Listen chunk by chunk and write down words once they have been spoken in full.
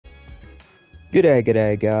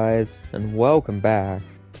G'day guys, and welcome back.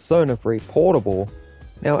 Persona 3 Portable.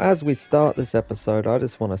 Now as we start this episode, I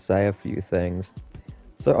just want to say a few things.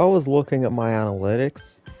 So I was looking at my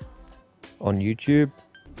analytics on YouTube.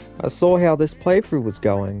 I saw how this playthrough was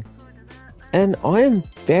going, and I am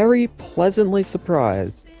very pleasantly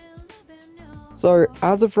surprised. So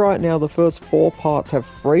as of right now, the first 4 parts have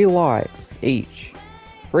 3 likes each.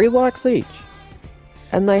 3 likes each.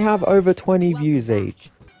 And they have over 20 views each.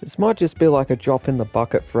 This might just be like a drop in the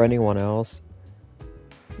bucket for anyone else.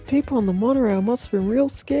 The people on the monorail must have been real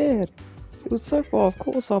scared. It was so far off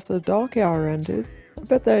course after the dark hour ended. I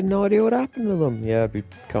bet they had no idea what happened to them. Yeah, it'd be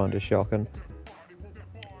kinda shocking.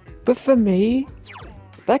 But for me,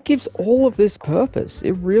 that gives all of this purpose.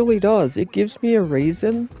 It really does. It gives me a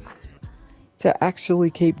reason to actually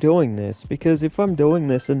keep doing this. Because if I'm doing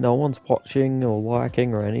this and no one's watching or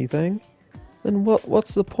liking or anything, then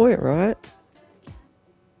what's the point, right?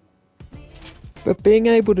 But being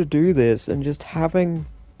able to do this and just having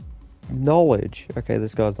knowledge, okay,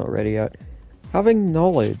 this guy's not ready yet, having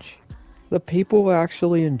knowledge that people are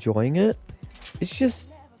actually enjoying it, it's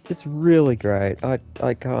really great.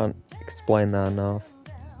 I can't explain that enough.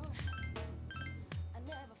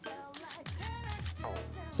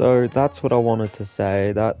 So that's what I wanted to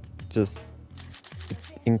say. That just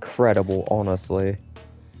incredible, honestly.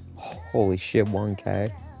 Holy shit,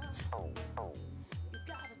 1K.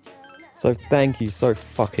 So thank you so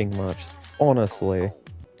fucking much, honestly.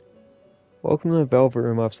 Welcome to the Velvet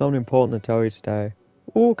Room. I have something important to tell you today.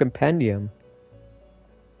 Ooh, compendium.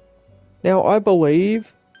 Now I believe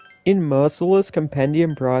in Merciless,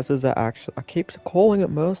 compendium prices are actually, I keep calling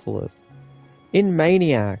it Merciless. In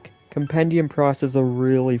Maniac, compendium prices are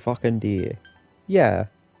really fucking dear. Yeah,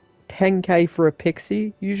 10k for a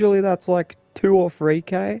pixie, usually that's like 2 or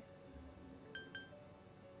 3k.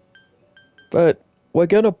 But we're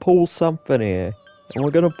gonna pull something here, and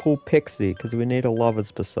we're gonna pull Pixie, because we need a lover's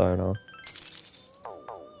persona.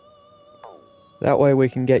 That way we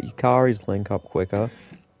can get Yukari's link up quicker,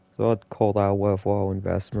 so I'd call that a worthwhile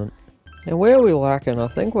investment. And where are we lacking? I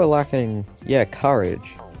think we're lacking, yeah,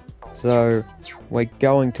 courage. So, we're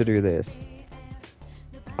going to do this.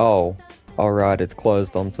 Oh, alright, it's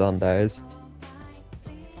closed on Sundays.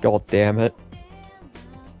 God damn it.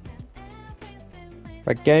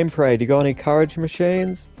 Right, Gameplay, do you got any courage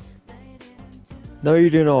machines? No, you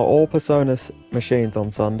do not. All Persona machines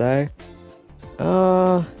on Sunday.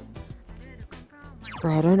 Bro,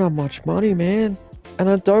 I don't have much money, man. And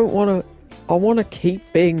I don't want to... I want to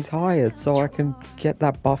keep being tired so I can get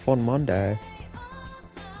that buff on Monday.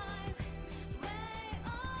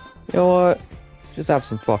 You know what? Just have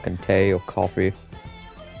some fucking tea or coffee.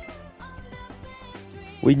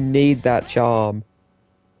 We need that charm.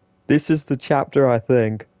 This is the chapter, I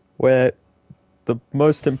think, where the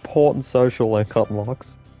most important social link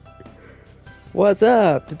unlocks. What's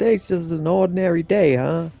up? Today's just an ordinary day,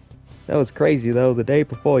 huh? That was crazy though, the day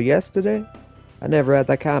before yesterday. I never had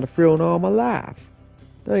that kind of thrill in all my life.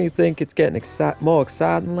 Don't you think it's getting more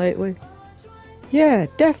exciting lately? Yeah,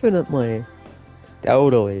 definitely.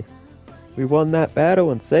 Totally. We won that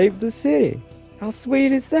battle and saved the city. How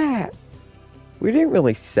sweet is that? We didn't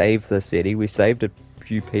really save the city, we saved a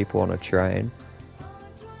few people on a train.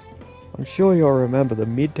 I'm sure you'll remember the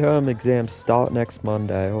midterm exams start next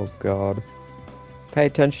Monday. Oh god. Pay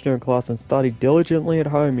attention during class and study diligently at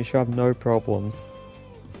home, you should have no problems.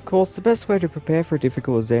 Of course, the best way to prepare for a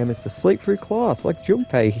difficult exam is to sleep through class, like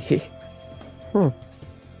Junpei here.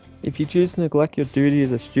 If you choose to neglect your duty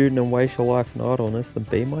as a student and waste your life in idleness, then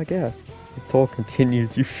be my guest. His talk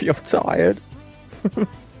continues, you feel tired? So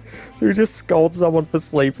you just scold someone for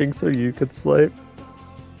sleeping so you could sleep?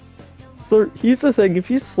 So here's the thing, if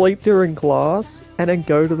you sleep during class and then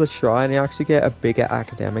go to the shrine, you actually get a bigger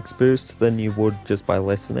academics boost than you would just by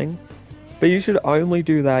listening. But you should only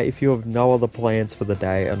do that if you have no other plans for the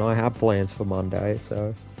day, and I have plans for Monday,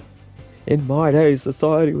 so... In my day,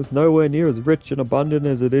 society was nowhere near as rich and abundant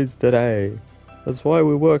as it is today. That's why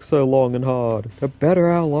we work so long and hard, to better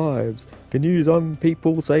our lives. Can you young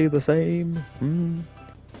people say the same?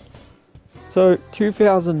 So,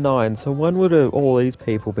 2009, so when would all these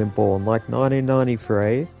people been born? Like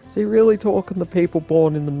 1993? Is he really talking to people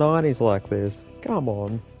born in the 90s like this? Come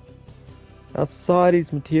on. Our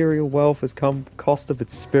society's material wealth has come at the cost of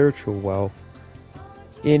its spiritual wealth.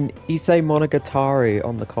 In Issei Monogatari,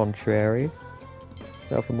 on the contrary.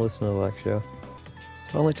 Stop and listen to the lecture.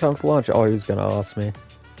 Only time for lunch? Oh, he was gonna ask me.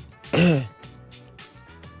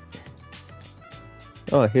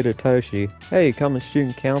 Oh, Hidetoshi. Hey, you come to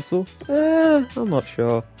student council? I'm not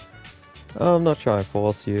sure. I'm not trying to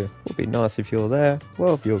force you. It would be nice if you were there.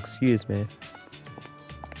 Well, if you'll excuse me.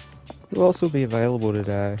 Who else will be available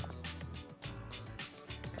today?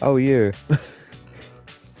 Oh, you.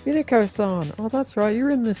 Minako-san! Oh, that's right, you're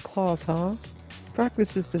in this class, huh?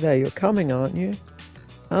 Practice is today, you're coming, aren't you?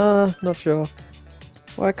 Not sure.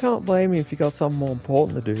 Well, I can't blame you if you got something more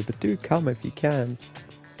important to do, but do come if you can.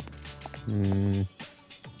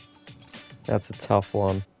 That's a tough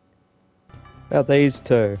one. About these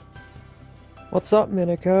two. What's up,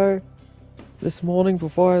 Minako? This morning,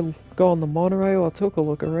 before I got on the monorail, I took a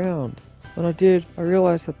look around. When I did, I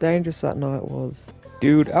realized how dangerous that night was.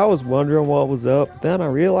 Dude, I was wondering what was up, then I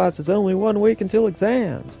realized it's only 1 week until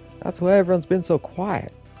exams. That's why everyone's been so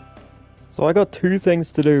quiet. So I got 2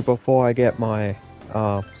 things to do before I get my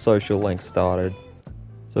social link started.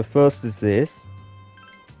 So first is this.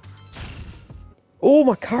 Oh,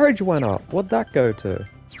 my courage went up. What'd that go to?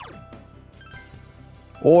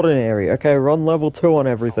 Ordinary. Okay, we're on level 2 on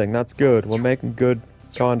everything. That's good. We're making good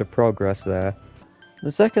kind of progress there.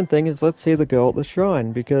 The second thing is let's see the girl at the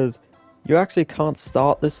shrine, because you actually can't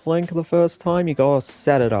start this link the first time. You gotta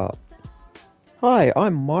set it up. Hi,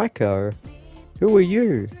 I'm Maiko. Who are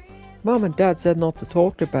you? Mum and Dad said not to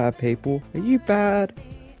talk to bad people. Are you bad?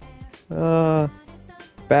 Bad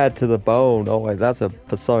to the bone. Oh wait, that's a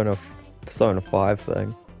Persona 5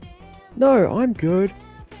 thing. No, I'm good.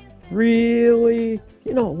 Really?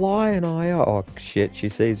 You're not lying, are you? Oh shit, she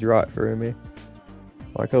sees right through me.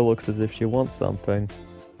 Maiko looks as if she wants something.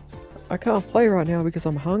 I can't play right now because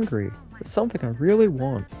I'm hungry. It's something I really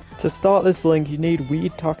want. To start this link, you need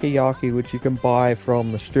weird takoyaki, which you can buy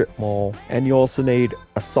from the strip mall. And you also need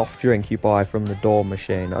a soft drink you buy from the door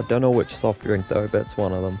machine. I don't know which soft drink though, but it's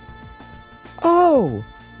one of them. Oh!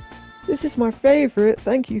 This is my favorite.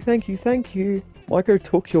 Thank you, thank you, thank you. Maiko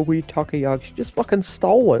took your weird takoyaki. She just fucking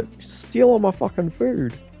stole it. Just stealing my fucking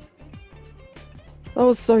food. That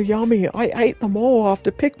was so yummy. I ate them all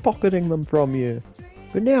after pickpocketing them from you.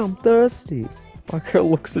 But now I'm thirsty. Maiko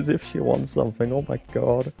looks as if she wants something. Oh my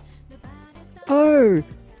god. Oh,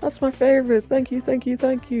 that's my favorite. Thank you, thank you,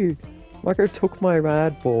 thank you. Maiko took my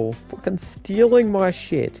Mad Ball, fucking stealing my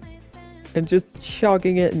shit, and just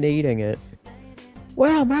chugging it and eating it.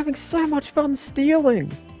 Wow, I'm having so much fun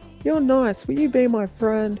stealing. You're nice. Will you be my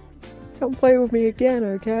friend? Come play with me again,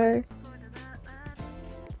 okay?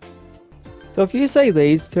 So if you say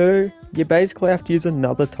these two, you basically have to use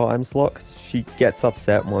another time slot because she gets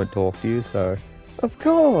upset and won't talk to you, so... Of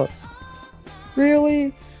course!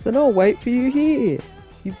 Really? Then I'll wait for you here.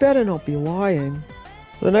 You better not be lying.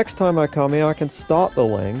 The next time I come here I can start the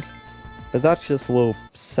link, but that's just a little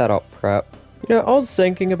setup prep. You know, I was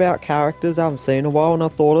thinking about characters I haven't seen in a while and I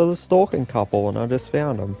thought of the stalking couple and I just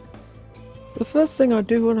found them. The first thing I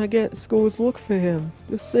do when I get to school is look for him.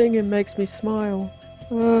 Just seeing him makes me smile.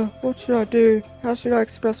 What should I do? How should I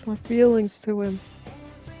express my feelings to him?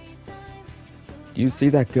 Do you see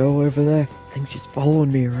that girl over there? I think she's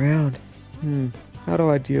following me around. How do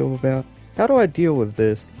I deal with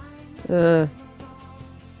this?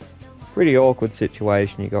 Pretty awkward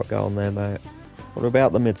situation you got going there, mate. What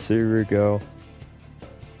about the Mitsuru girl?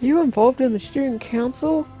 Are you involved in the student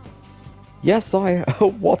council? Yes, I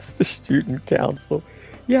am. What's the student council?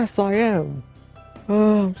 Yes, I am.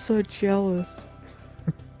 Oh, I'm so jealous.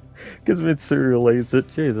 Because Mitsuru leads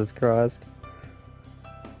it. Jesus Christ.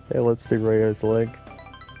 Okay, let's do Rio's link.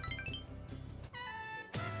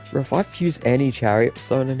 Bro, if I fuse any chariot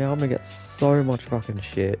persona now, I'm gonna get so much fucking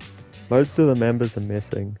shit. Most of the members are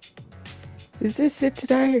missing. Is this it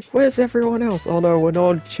today? Where's everyone else? Oh no, we're not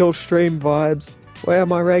on chill stream vibes. Where are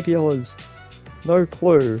my regulars? No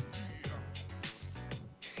clue.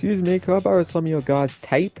 Excuse me, can I borrow some of your guys'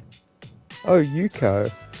 tape? Oh,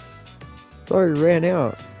 Yuko. Sorry, ran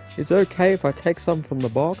out. Is it okay if I take some from the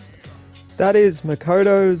box? That is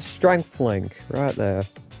Makoto's strength link, right there.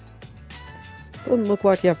 Doesn't look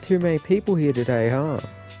like you have too many people here today, huh?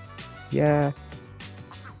 Yeah.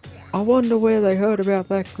 I wonder where they heard about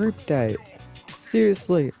that group date.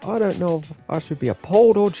 Seriously, I don't know if I should be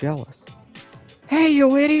appalled or jealous. Hey,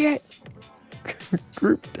 you idiot!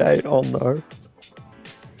 Group date, oh no.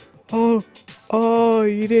 Oh,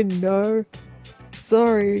 you didn't know?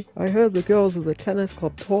 Sorry, I heard the girls at the tennis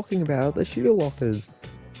club talking about the shoe lockers.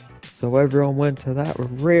 So everyone went to that.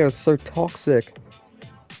 Rhea's so toxic.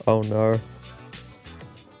 Oh no.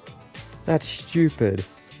 That's stupid.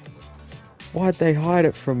 Why'd they hide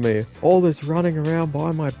it from me? All this running around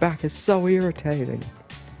behind my back is so irritating.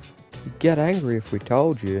 You'd get angry if we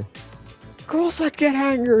told you. Of course I'd get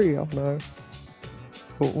angry! Oh no.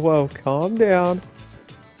 Whoa, calm down.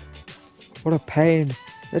 What a pain.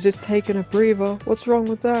 They're just taking a breather. What's wrong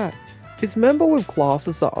with that? Is member with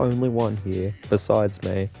glasses the only one here, besides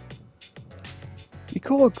me? You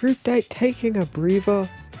call a group date taking a breather?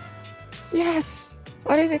 Yes!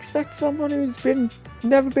 I didn't expect someone who's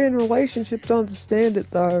never been in a relationship to understand it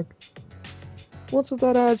though. What's with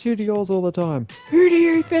that attitude of yours all the time? Who do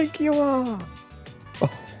you think you are?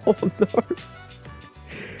 Oh no.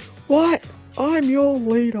 What? I'm your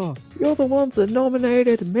leader. You're the ones that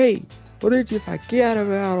nominated me. Or did you forget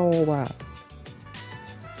about all that?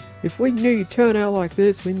 If we knew you'd turn out like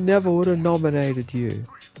this, we never would have nominated you.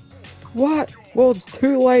 What? Well, it's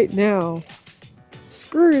too late now.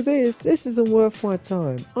 Screw this. This isn't worth my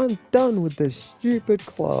time. I'm done with this stupid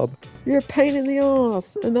club. You're a pain in the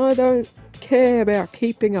ass, and I don't care about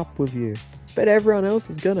keeping up with you. But everyone else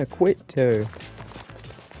is gonna quit too.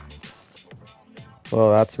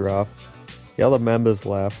 Well, that's rough. The other members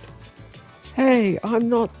left. Hey, I'm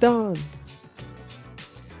not done.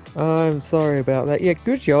 I'm sorry about that. Yeah,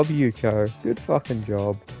 good job, Yuko. Good fucking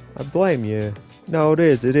job. I blame you. No, it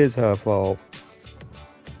is her fault.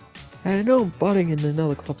 Hey, I know I'm butting in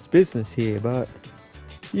another club's business here, but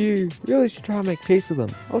you really should try and make peace with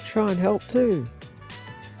them. I'll try and help too.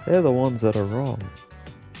 They're the ones that are wrong.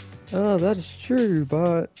 Oh, that is true,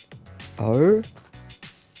 but... Oh?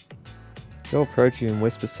 He'll approach you and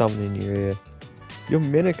whisper something in your ear. You're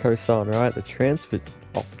Minako-san, right?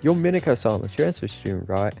 You're Minako-san, the transfer student,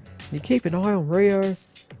 right? You keep an eye on Rio.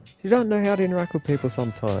 She doesn't know how to interact with people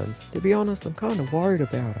sometimes. To be honest, I'm kind of worried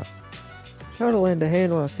about her. Try to lend a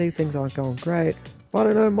hand when I see things aren't going great, but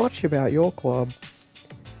I don't know much about your club.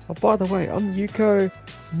 Oh, by the way, I'm Yuko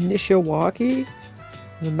Nishiwaki,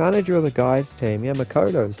 the manager of the guys team, yeah,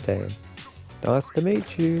 Makoto's team. Nice to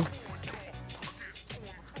meet you.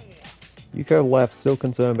 Yuko left, still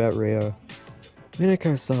concerned about Rio.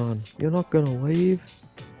 Minako-san, you're not gonna leave?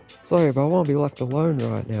 Sorry, but I won't be left alone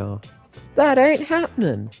right now. That ain't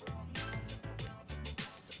happening!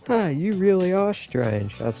 Hey, you really are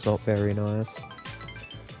strange. That's not very nice.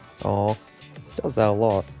 Aw, does that a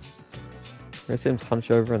lot. Rio seems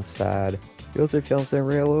hunched over and sad. You also feel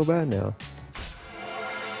Rio a little bad now.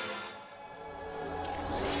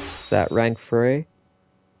 Is that rank 3?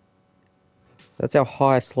 That's our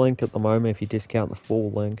highest link at the moment if you discount the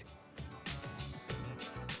full link.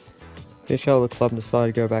 Fish out of the club and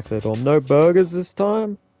decided to go back to the dorm. No burgers this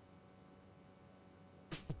time?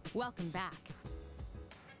 Welcome back.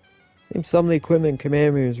 Seems some of the equipment in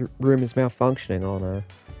command room is malfunctioning, oh no.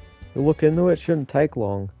 We'll look into it, shouldn't take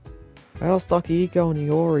long. I asked Akihiko and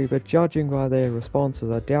Iori, but judging by their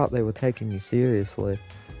responses, I doubt they were taking you seriously.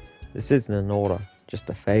 This isn't an order, just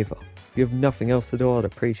a favor. If you have nothing else to do, I'd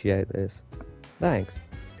appreciate this. Thanks.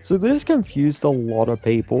 So this confused a lot of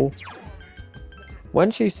people.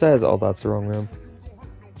 When she says, oh that's the wrong room.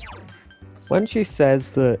 When she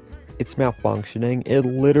says that it's malfunctioning, it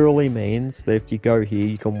literally means that if you go here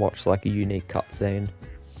you can watch like a unique cutscene.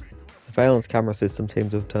 Surveillance camera system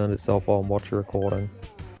seems to have turned itself on, watch a recording.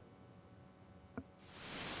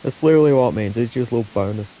 That's literally what it means, it's just little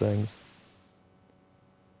bonus things.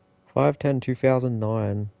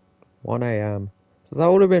 5/10/2009, 1 AM. So that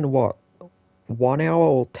would have been what? 1 hour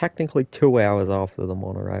or technically 2 hours after the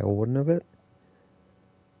monorail, wouldn't it?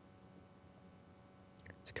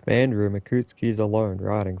 It's a command room. Akutsuki's alone,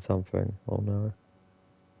 writing something. Oh no.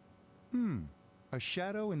 A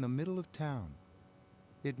shadow in the middle of town.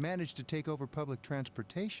 It managed to take over public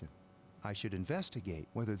transportation. I should investigate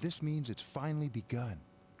whether this means it's finally begun.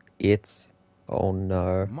 Oh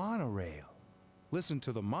no. Monorail. Listen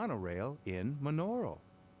to the monorail in Minoral.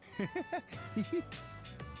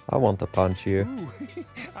 I want to punch you. Ooh,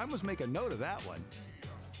 I must make a note of that one.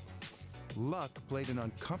 Luck played an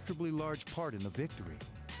uncomfortably large part in the victory,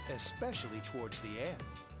 especially towards the end.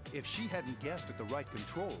 If she hadn't guessed at the right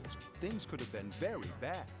controls, things could have been very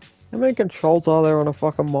bad. How many controls are there on a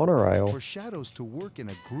fucking monorail? For shadows to work in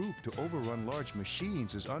a group to overrun large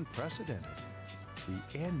machines is unprecedented.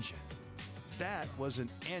 The engine. That was an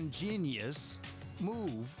ingenious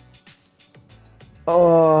move.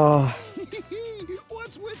 Oh.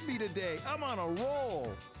 What's with me today? I'm on a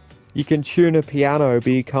roll. You can tune a piano,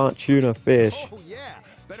 but you can't tune a fish. Oh yeah,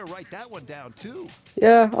 better write that one down too.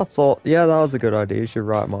 Yeah, that was a good idea. You should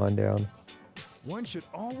write mine down. One should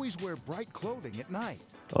always wear bright clothing at night.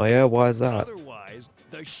 Oh yeah, why is that? Otherwise,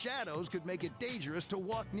 the shadows could make it dangerous to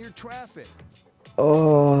walk near traffic.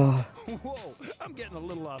 Oh. Whoa, I'm getting a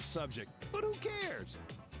little off subject, but who cares?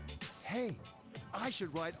 Hey, I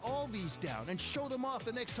should write all these down and show them off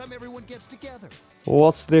the next time everyone gets together. Well,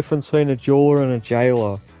 what's the difference between a jeweler and a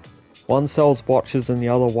jailer? One sells watches and the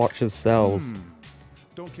other watches sells.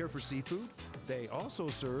 Don't care for seafood? They also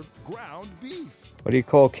serve ground beef. What do you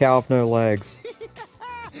call a cow with no legs?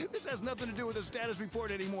 This has nothing to do with the status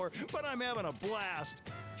report anymore, but I'm having a blast.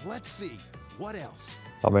 Let's see, what else?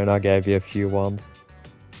 I mean, I gave you a few ones.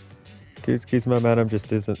 Kuzuki's momentum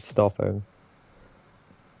just isn't stopping.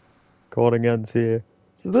 Recording ends here.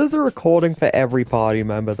 So there's a recording for every party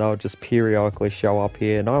member that'll just periodically show up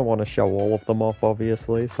here, and I want to show all of them off,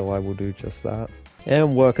 obviously, so I will do just that.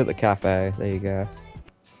 And work at the cafe. There you go.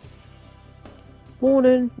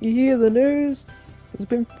 Morning, you hear the news? There's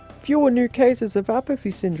been fewer new cases of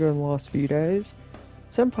apathy syndrome the last few days.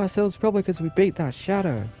 Senpai said it's probably because we beat that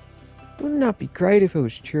shadow. Wouldn't that be great if it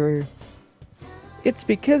was true? It's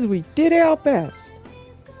because we did our best.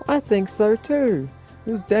 I think so too.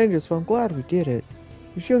 It was dangerous, but I'm glad we did it.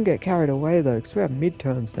 We shouldn't get carried away though, because we have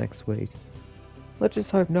midterms next week. Let's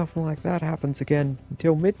just hope nothing like that happens again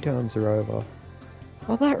until midterms are over.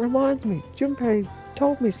 Oh, that reminds me, Junpei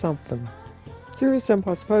told me something.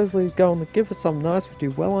 Mitsuru-senpai supposedly is going to give us something nice if we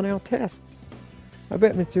do well on our tests. I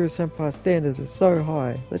bet Mitsuru-senpai's standards are so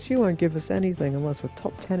high that she won't give us anything unless we're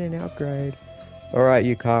top 10 in our grade. Alright,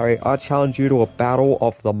 Yukari, I challenge you to a battle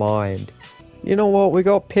of the mind. You know what, we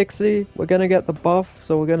got Pixie, we're gonna get the buff,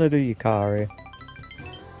 so we're gonna do Yukari.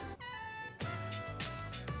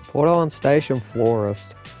 Port Island Station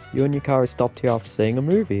Florist. You and Yukari stopped here after seeing a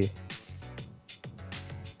movie.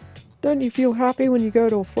 Don't you feel happy when you go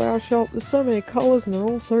to a flower shop? There's so many colours and they're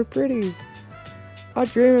all so pretty. I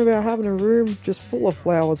dream about having a room just full of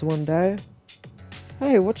flowers one day.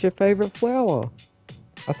 Hey, what's your favourite flower?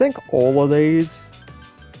 I think all of these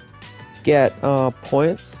get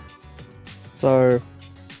points. So,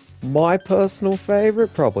 my personal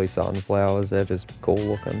favourite, probably sunflowers, they're just cool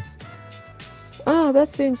looking. Ah,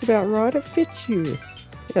 that seems about right, it fits you.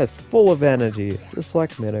 Yeah, it's full of energy, just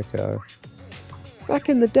like Minako. Back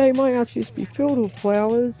in the day, my house used to be filled with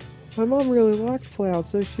flowers. My mum really liked flowers,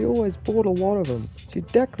 so she always bought a lot of them. She'd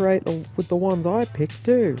decorate them with the ones I picked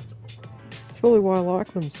too. It's probably why I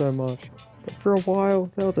like them so much. But for a while,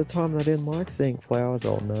 there was a time I didn't like seeing flowers,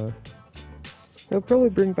 oh no. They'll probably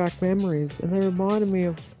bring back memories, and they reminded me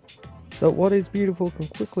of that what is beautiful can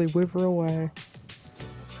quickly wither away.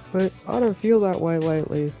 But I don't feel that way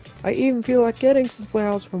lately. I even feel like getting some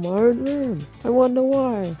flowers from my own room. I wonder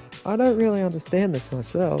why. I don't really understand this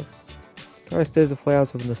myself. Kari stares at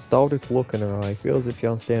flowers with a nostalgic look in her eye. Feels as if you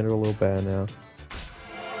understand her a little better now.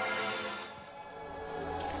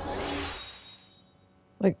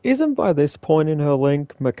 Like, isn't by this point in her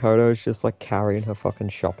link, Makoto's just like carrying her fucking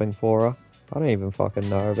shopping for her? I don't even fucking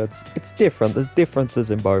know, but it's different. There's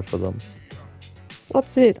differences in both of them.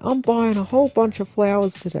 That's it. I'm buying a whole bunch of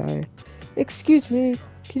flowers today. Excuse me,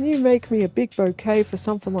 can you make me a big bouquet for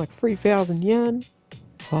something like 3,000 yen?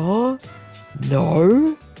 Huh?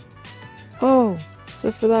 No? Oh,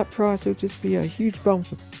 so for that price it'll just be a huge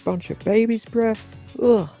bunch of baby's breath?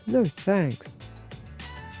 Ugh, no thanks.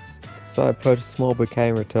 So I purchased a small bouquet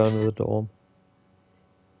and returned to the dorm.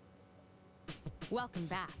 Welcome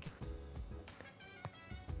back.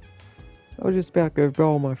 I was just about to go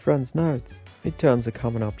borrow my friend's notes. Midterms are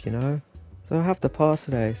coming up, you know. So I have to pass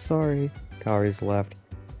today, sorry. Kari's left.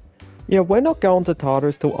 Yeah, we're not going to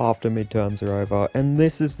Tartarus till after midterms are over, and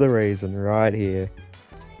this is the reason, right here.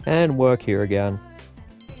 And work here again.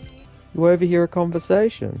 You overhear a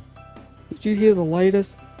conversation. Did you hear the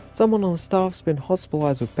latest? Someone on the staff's been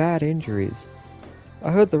hospitalized with bad injuries.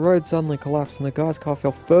 I heard the road suddenly collapsed and the guy's car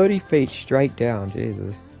fell 30 feet straight down,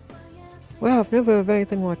 Jesus. Wow, I've never heard of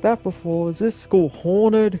anything like that before. Is this school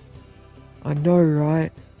haunted? I know,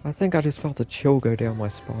 right? I think I just felt a chill go down my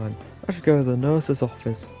spine. I should go to the nurse's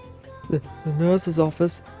office. The nurse's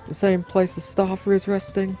office? The same place the staffer is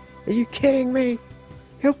resting? Are you kidding me?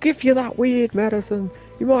 He'll give you that weird medicine.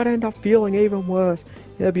 You might end up feeling even worse.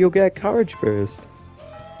 Yeah, but you'll get a courage boost.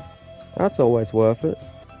 That's always worth it.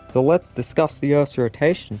 So let's discuss the Earth's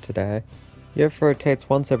rotation today. The Earth rotates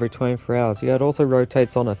once every 24 hours. Yeah, it also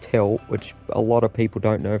rotates on a tilt, which a lot of people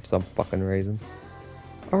don't know for some fucking reason.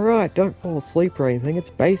 Alright, don't fall asleep or anything, it's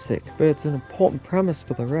basic, but it's an important premise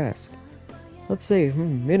for the rest. Let's see,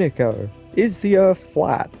 Minako. Is the Earth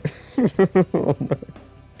flat? Oh, no.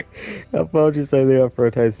 How far would you say the Earth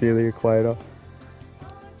rotates near the equator?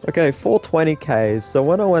 Okay, 420 Ks, so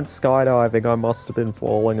when I went skydiving I must have been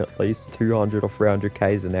falling at least 200 or 300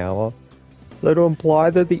 Ks an hour. So to imply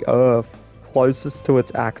that the Earth, closest to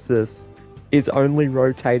its axis, is only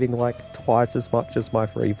rotating like twice as much as my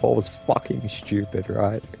free fall was fucking stupid,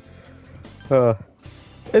 right?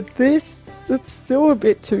 It's still a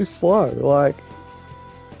bit too slow, like,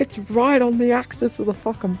 it's right on the axis of the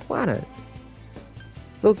fucking planet.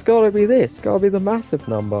 So it's gotta be this, gotta be the massive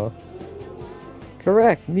number.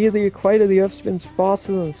 Correct, near the equator the Earth spins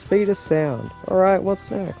faster than the speed of sound. Alright,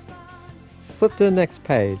 what's next? Flip to the next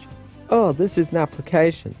page. Oh, this is an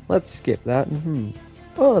application. Let's skip that.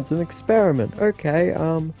 Oh, it's an experiment. Okay,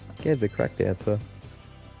 gave the correct answer.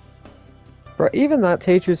 Bro, even that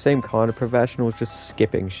teacher seemed kind of professional, just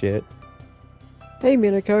skipping shit. Hey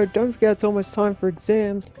Minako, don't forget it's almost time for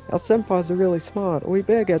exams. Our senpais are really smart, or we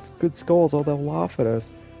better get good scores or they'll laugh at us.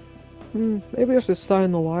 Maybe I should stay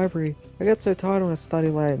in the library. I get so tired when I study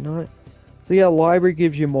late at night. So yeah, library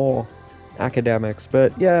gives you more academics,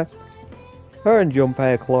 but yeah, her and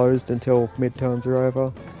Junpei are closed until midterms are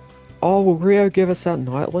over. Oh, will Rio give us that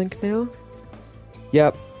night link now?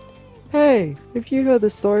 Yep. Hey, have you heard the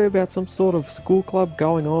story about some sort of school club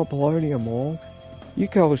going on at Bologna Mall?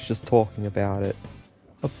 Yuko was just talking about it.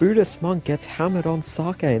 A Buddhist monk gets hammered on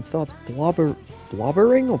sake and starts blubbering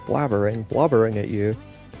at you.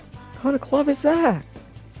 What kind of club is that?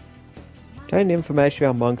 Gain information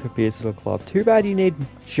about monk appears at a club. Too bad you need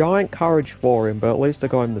giant courage for him, but at least I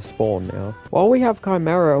got him to spawn now. While we have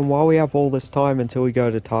Chimera and while we have all this time until we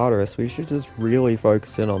go to Tartarus, we should just really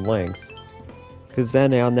focus in on Lynx. Because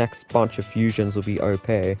then our next bunch of fusions will be OP.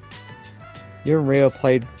 You and Rio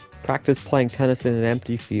practice playing tennis in an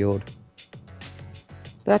empty field.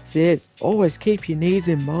 That's it. Always keep your knees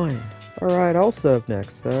in mind. Alright, I'll serve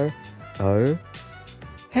next though. Oh?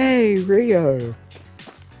 Hey, Rio!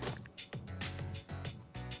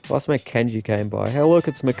 Last mate Kenji came by. Hey look,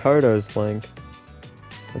 it's Makoto's Link.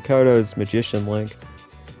 Makoto's Magician Link.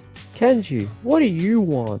 Kenji, what do you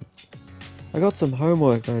want? I got some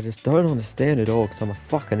homework that I just don't understand at all because I'm a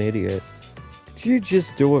fucking idiot. Could you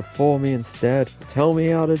just do it for me instead? Tell me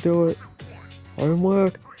how to do it?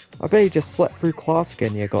 Homework? I bet you just slept through class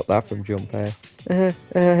again. Yeah, got that from Junpei.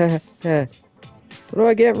 What do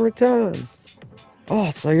I get in return?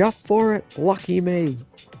 Oh, so you're up for it? Lucky me.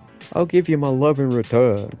 I'll give you my love in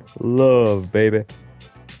return. Love, baby.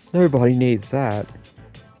 Nobody needs that.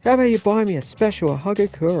 How about you buy me a special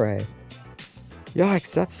Hagakure?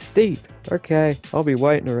 Yikes, that's steep. Okay, I'll be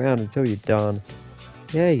waiting around until you're done.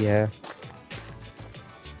 Yeah.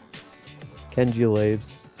 Kenji leaves.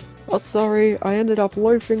 Oh, sorry, I ended up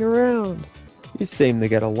loafing around. You seem to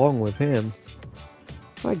get along with him.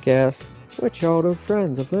 I guess. We're childhood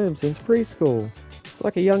friends. I've known him since preschool. It's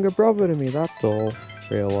like a younger brother to me, that's all.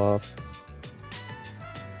 Rio laughs.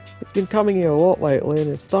 He's been coming here a lot lately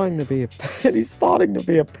and he's starting to be a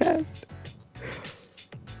pest.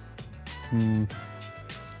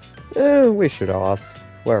 We should ask.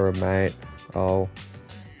 We're a mate. Oh.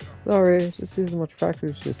 Sorry, just isn't much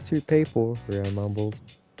practice, just two people, Rio mumbles.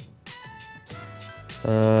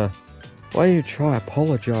 Why don't you try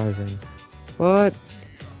apologizing? What?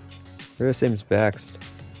 Rio seems vexed.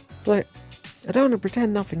 It's like, I don't want to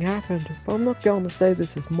pretend nothing happened, but I'm not going to say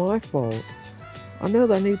this is my fault. I know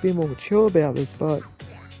that I need to be more mature about this, but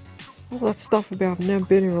all that stuff about them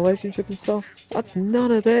being in a relationship and stuff, that's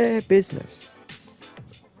none of their business.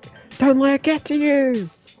 Don't let it get to you!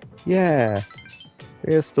 Yeah.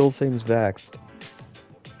 Rio still seems vexed.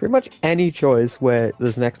 Pretty much any choice where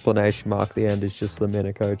there's an exclamation mark at the end is just the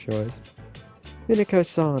Minako choice.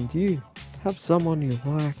 Minako-san, do you have someone you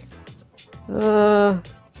like?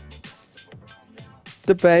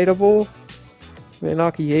 Debatable. I mean,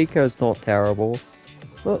 Akihiko's not terrible.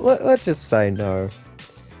 Let's just say no.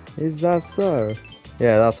 Is that so?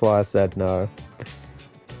 Yeah, that's why I said no.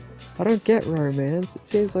 I don't get romance. It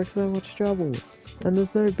seems like so much trouble. And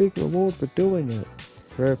there's no big reward for doing it.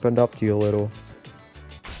 It opened up to you a little.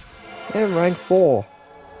 And rank 4.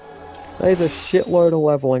 There's a shitload of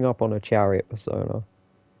leveling up on a chariot persona.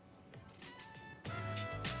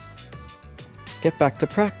 Get back to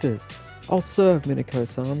practice. I'll serve,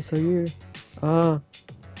 Minako-san, so you...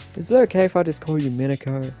 is it okay if I just call you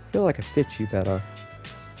Minako? I feel like it fits you better.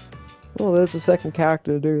 Well, there's a second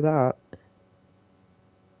character to do that.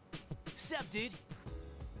 Sup, dude?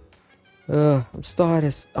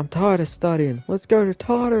 I'm tired of studying. Let's go to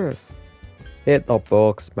Tartarus. Hit the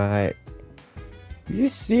books, mate. Are you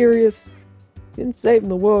serious? Isn't saving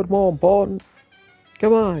the world more important?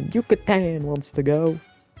 Come on, Yucatan wants to go.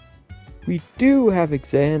 We do have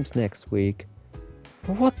exams next week.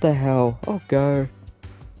 But what the hell? I'll go.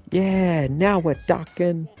 Yeah, now we're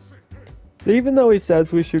ducking. Even though he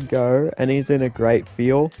says we should go, and he's in a great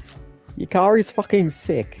feel, Yukari's fucking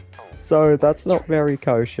sick. So that's not very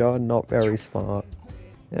kosher and not very smart.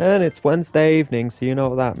 And it's Wednesday evening, so you know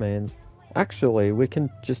what that means. Actually, we can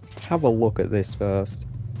just have a look at this first.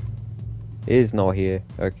 He's not here.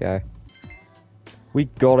 Okay. We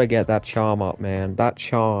gotta get that charm up, man. That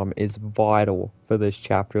charm is vital for this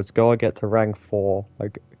chapter. It's gotta get to rank 4.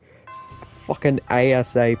 Like, fucking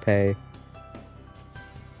ASAP.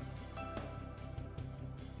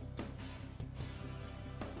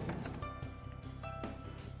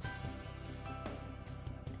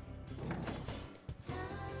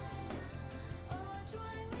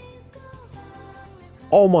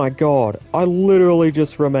 Oh my god, I literally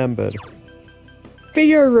just remembered.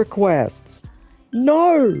 Theo requests!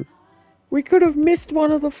 No! We could have missed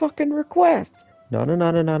one of the fucking requests! No.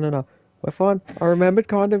 We're fine. I remembered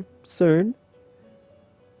kind of soon.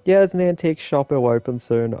 Yeah, there's an antique shop. It'll open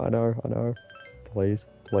soon. I know. Please.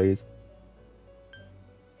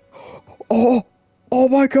 Oh! Oh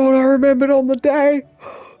my god, I remembered on the day!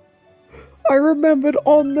 I remembered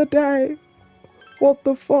on the day! What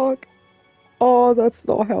the fuck? Oh, that's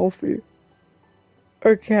not healthy.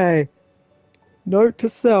 Okay. Note to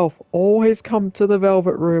self, always come to the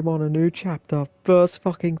Velvet Room on a new chapter, first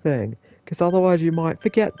fucking thing, because otherwise you might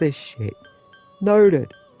forget this shit.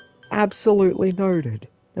 Noted. Absolutely noted.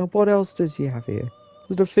 Now what else does he have here?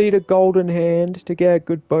 To defeat a golden hand to get a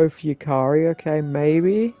good bow for Yukari, okay,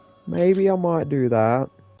 maybe I might do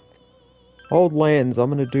that. Hold lands,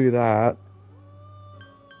 I'm gonna do that.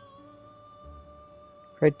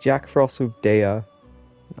 Create Jack Frost with Dia.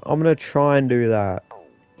 I'm gonna try and do that.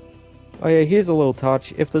 Oh yeah, here's a little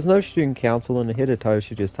touch. If there's no student council and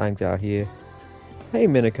Hidetoshi just hangs out here. Hey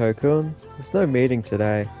Minako-kun, there's no meeting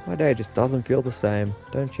today. My day just doesn't feel the same.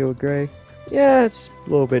 Don't you agree? Yeah, it's a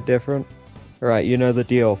little bit different. Alright, you know the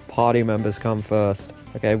deal. Party members come first.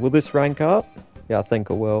 Okay, will this rank up? Yeah, I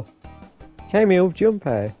think it will. Came here with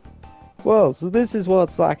Junpei. Whoa, so this is what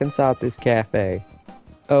it's like inside this cafe.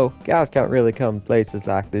 Oh, guys can't really come places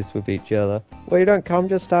like this with each other. Well, you don't come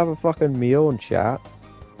just to have a fucking meal and chat.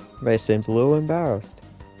 Ray seems a little embarrassed.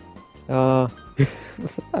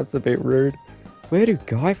 That's a bit rude. Where do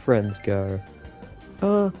guy friends go?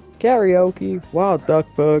 Karaoke, Wild Duck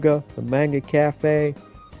Burger, the Manga Cafe.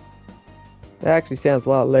 That actually sounds a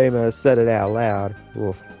lot lamer to said it out loud.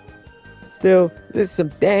 Oof. Still, this is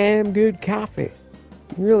some damn good coffee.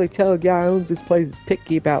 You can really tell a guy who owns this place is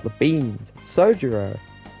picky about the beans. Sojiro.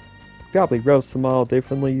 Probably roast them all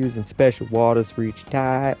differently using special waters for each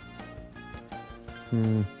type.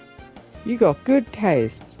 You got good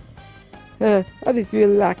tastes. I just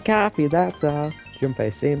really like coffee, that's all.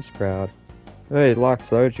 Junpei seems proud. Oh, he likes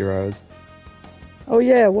Sojiro's. Oh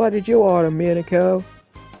yeah, what did you order, Minako?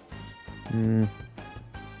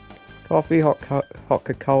 Coffee, hot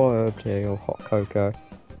cocoa, herb tea, or hot cocoa.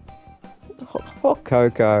 Hot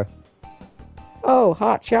cocoa. Oh,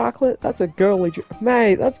 hot chocolate? That's a girly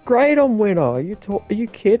mate, that's great on winter. Are you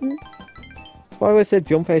kidding? That's why I said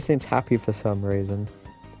Junpei seems happy for some reason.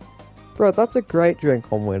 Bro, that's a great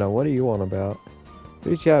drink on winter. What are you on about?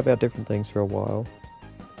 We chat about different things for a while.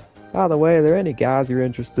 By the way, are there any guys you're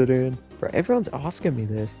interested in? Bro, everyone's asking me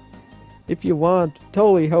this. If you want,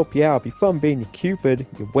 totally help you out. Be fun being your Cupid,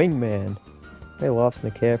 your wingman. They laughs in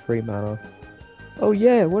a carefree manner. Oh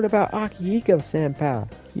yeah, what about Akihiko-senpai?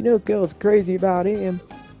 You know girls are crazy about him.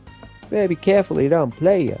 Better be careful he don't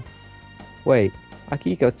play you. Wait,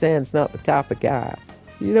 Akihiko-san's not the type of guy,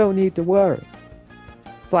 so you don't need to worry.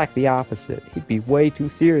 It's like the opposite. He'd be way too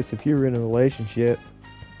serious if you were in a relationship.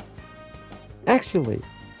 Actually,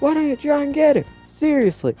 why don't you try and get him?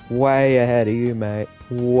 Seriously, way ahead of you, mate.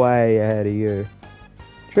 Way ahead of you.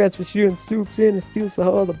 Transfer student swoops in and steals the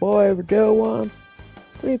whole the boy ever girl wants.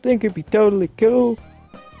 Don't you think it'd be totally cool?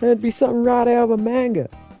 It'd be something right out of a manga.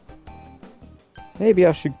 Maybe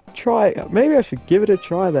I should give it a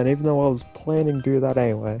try then, even though I was planning to do that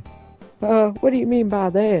anyway. What do you mean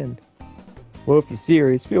by then? Well, if you're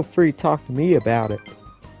serious, feel free to talk to me about it.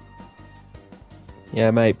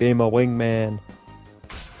 Yeah, mate, be my wingman.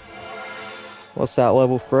 What's that,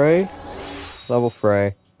 level 3? Level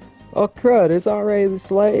 3. Oh crud, it's already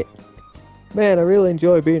this late. Man, I really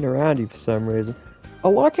enjoy being around you for some reason. I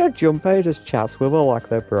like how Junpei just chats with her like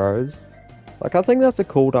they're bros. Like, I think that's a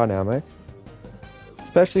cool dynamic.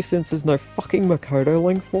 Especially since there's no fucking Makoto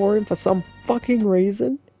link for him for some fucking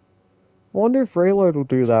reason. I wonder if Reload will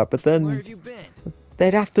do that, but then Where have you been?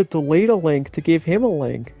 they'd have to delete a link to give him a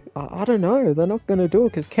link. I don't know, they're not gonna do it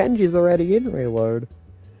because Kenji's already in Reload.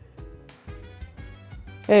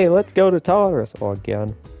 Hey, let's go to Tartarus. Oh,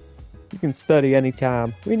 again. You can study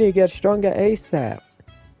anytime. We need to get stronger ASAP.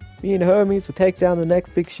 Me and Hermes will take down the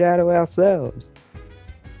next big shadow ourselves.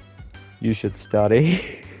 You should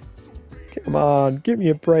study. Come on, give me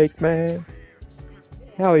a break, man.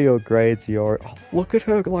 How are your grades, Yori? Oh, look at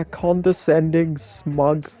her, like, condescending,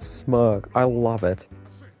 smug smirk. I love it.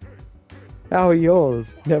 How are yours?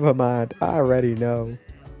 Never mind, I already know.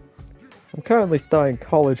 I'm currently studying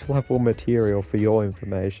college-level material for your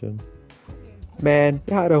information. Man,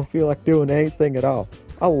 I don't feel like doing anything at all.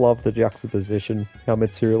 I love the juxtaposition, how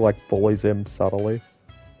Mitsuru, like, bullies him subtly.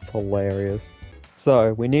 It's hilarious.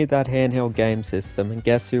 So, we need that handheld game system, and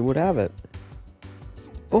guess who would have it?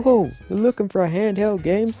 Oh, you're looking for a handheld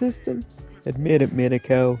game system? Admit it,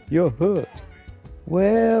 Minako, you're hooked.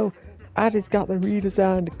 Well, I just got the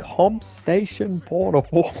redesigned Comp Station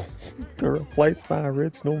Portable to replace my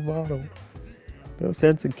original model. No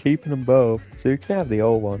sense in keeping them both, so you can have the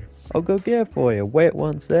old one. I'll go get it for you. Wait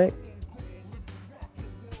one sec.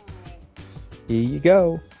 Here you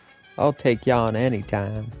go. I'll take you on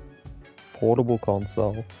anytime. Portable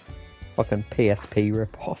console. Fucking PSP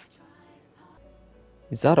ripoff.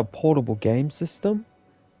 Is that a portable game system?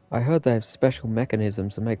 I heard they have special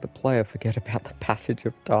mechanisms to make the player forget about the passage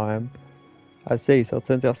of time. I see, so it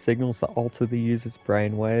sends out signals that alter the user's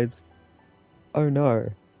brainwaves. Oh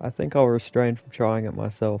no, I think I'll restrain from trying it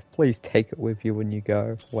myself. Please take it with you when you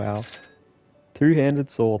go. Wow.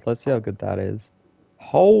 Two-handed sword, let's see how good that is.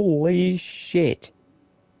 Holy shit.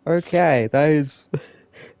 Okay, that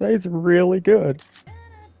is really good.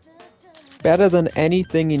 It's better than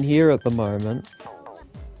anything in here at the moment.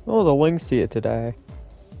 Oh, the link's here today.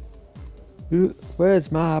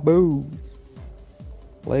 Where's my booze?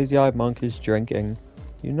 Lazy-eyed monkey's drinking.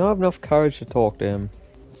 You don't have enough courage to talk to him.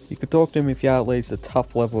 You could talk to him if you had at least a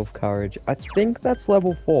tough level of courage. I think that's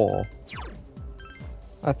level 4.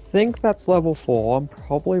 I think that's level 4, I'm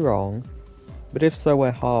probably wrong. But if so,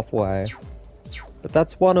 we're halfway. But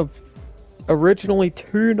that's one of originally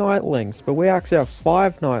 2 Nightlinks, but we actually have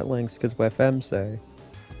 5 Nightlinks because we're FEMC.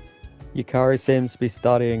 Yukari seems to be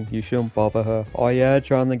studying, you shouldn't bother her. Oh yeah,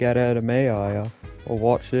 trying to get out of me, are ya? Well,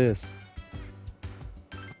 watch this.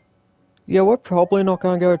 Yeah, we're probably not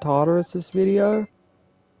going to go Tartarus this video.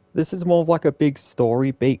 This is more of like a big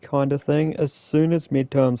story beat kind of thing. As soon as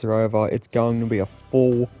midterms are over, it's going to be a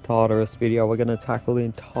full Tartarus video. We're going to tackle the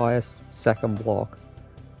entire second block.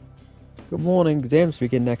 Good morning, exams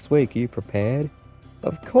begin next week. Are you prepared?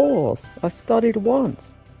 Of course, I studied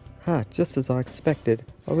once. Ha, just as I expected.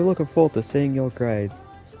 I'll be looking forward to seeing your grades.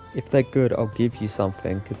 If they're good, I'll give you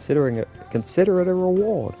something. Consider it a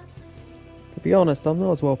reward. To be honest, I'm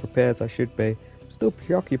not as well prepared as I should be. I'm still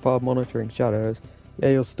preoccupied monitoring shadows. Yeah,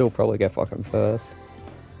 you'll still probably get fucking first.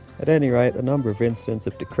 At any rate, the number of incidents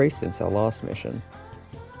have decreased since our last mission.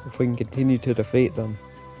 If we can continue to defeat them,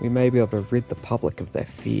 we may be able to rid the public of their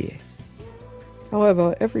fear.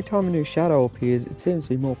 However, every time a new shadow appears, it seems to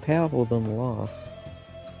be more powerful than the last.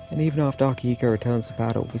 And even after Akihiko returns to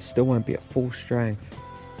battle, we still won't be at full strength.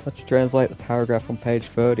 Let's translate the paragraph on page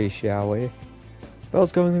 30, shall we?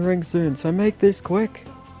 Bell's going to ring soon, so make this quick.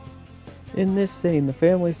 In this scene, the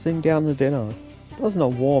family sing down the dinner. Doesn't it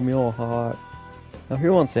warm your heart? Now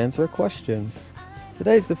who wants to answer a question?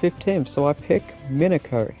 Today's the 15th, so I pick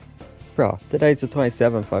Minako. Bruh, today's the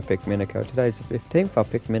 27th, I pick Minako. Today's the 15th, I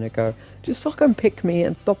pick Minako. Just fucking pick me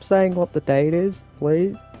and stop saying what the date is,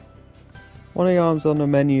 please. One of the items on the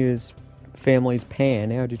menu is family's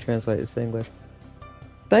pan. How do you translate this to English?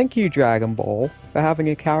 Thank you, Dragon Ball, for having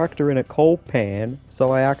a character in it called Pan,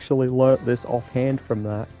 so I actually learnt this offhand from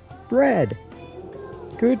that. Bread!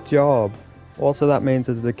 Good job. Also, that means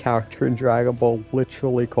there's a character in Dragon Ball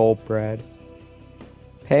literally called Bread.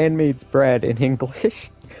 Pan means bread in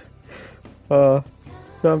English.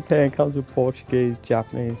 Some pan comes with Portuguese,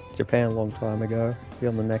 Japanese, Japan a long time ago. Be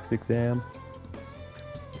on the next exam.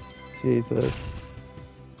 Jesus.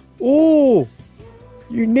 Ooh!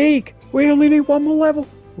 Unique! We only need one more level!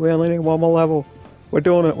 We only need one more level. We're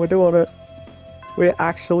doing it, we're doing it. We're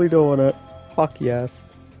actually doing it. Fuck yes.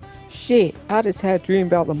 Shit, I just had a dream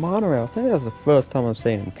about the monorail. I think that's the first time I've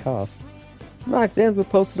seen him cuss. My exams were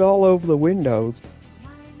posted all over the windows.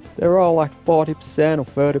 They're all like 40% or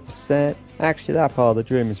 30%. Actually, that part of the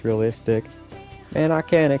dream is realistic. Man, I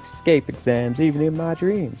can't escape exams even in my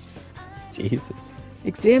dreams. Jesus.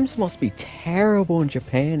 Exams must be terrible in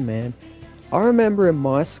Japan, man. I remember in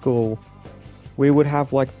my school, we would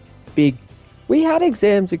have like we had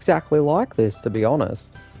exams exactly like this, to be honest.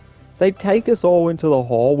 They'd take us all into the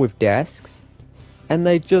hall with desks, and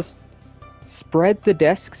they'd just spread the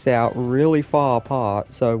desks out really far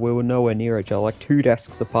apart, so we were nowhere near each other, like 2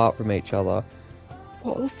 desks apart from each other.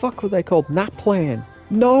 What the fuck were they called? NAPLAN!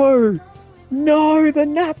 No! No, the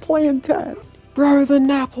NAPLAN test! Bro, the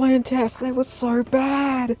NAPLAN tests, they were so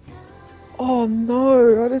bad! Oh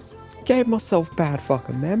no, I just gave myself bad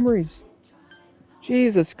fucking memories.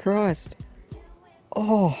 Jesus Christ.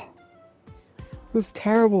 Oh. It was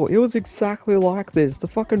terrible. It was exactly like this. The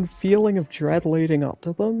fucking feeling of dread leading up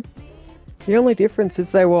to them. The only difference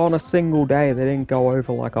is they were on a single day. They didn't go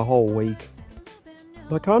over like a whole week.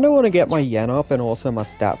 I kind of want to get my yen up and also my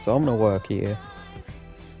stats, so I'm going to work here.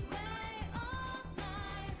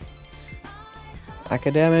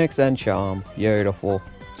 Academics and charm. Beautiful.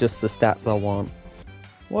 Just the stats I want.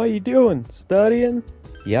 What are you doing? Studying?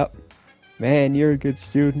 Yep. Man, you're a good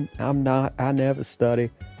student. I'm not. I never study.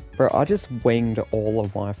 Bro, I just winged all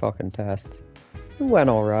of my fucking tests. It went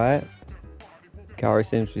alright. Yukari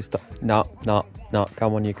seems to be No,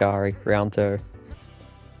 come on Yukari, round 2.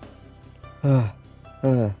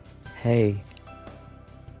 Hey.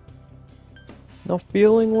 Not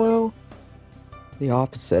feeling well? The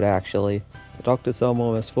opposite, actually. The doctor said I'm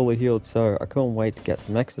almost fully healed, so I couldn't wait to get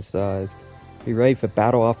some exercise. Be ready for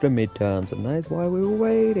battle after midterms, and that's why we were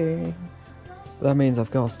waiting. That means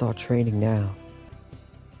I've got to start training now.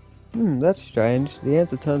 That's strange. The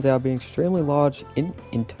answer turns out being extremely large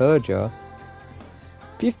integer.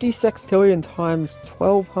 50 sextillion times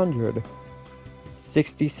 1200.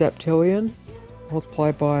 60 septillion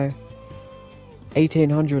multiplied by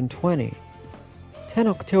 1820. 10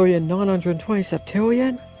 octillion 920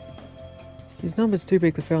 septillion? These numbers too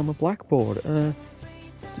big to fit on the blackboard.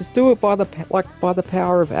 Just do it by the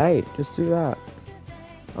power of 8. Just do that.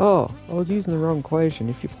 Oh, I was using the wrong equation.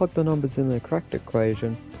 If you plug the numbers in the correct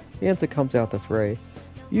equation, the answer comes out to 3.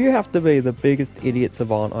 You have to be the biggest idiot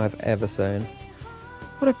savant I've ever seen.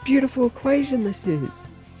 What a beautiful equation this is.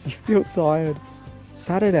 You feel tired.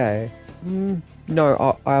 Saturday.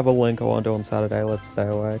 No, I have a link I want to do on Saturday. Let's stay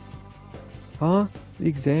awake. Huh? The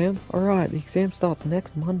exam? Alright, the exam starts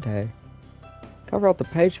next Monday. Cover up the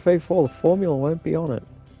page before the formula won't be on it.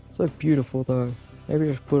 So beautiful though. Maybe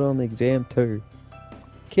I should put it on the exam too.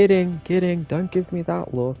 Kidding, don't give me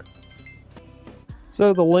that look.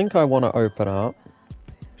 So the link I want to open up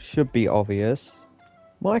should be obvious.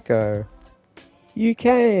 Maiko, you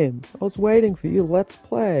came! I was waiting for you, let's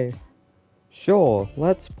play. Sure,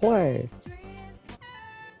 let's play.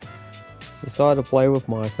 Decide to play with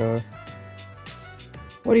Maiko.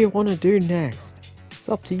 What do you want to do next? It's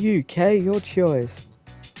up to you, Kay, your choice.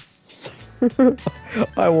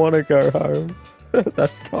 I want to go home.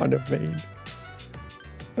 That's kind of mean.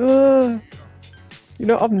 You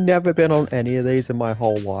know, I've never been on any of these in my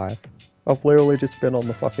whole life. I've literally just been on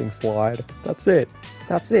the fucking slide. That's it.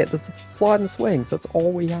 There's slide and swings. That's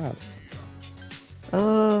all we had.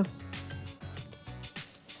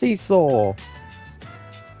 Seesaw.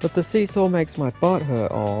 But the seesaw makes my butt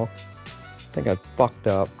hurt. Oh, I think I fucked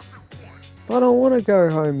up. I don't want to go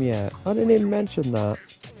home yet. I didn't even mention that.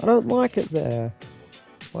 I don't like it there.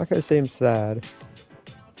 Maiko seems sad.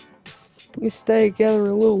 Can we stay together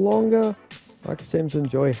a little longer? Maiko seems to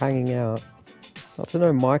enjoy hanging out. Not to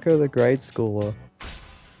know Maiko the grade schooler.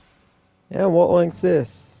 And what link's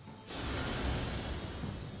this?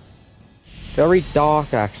 Very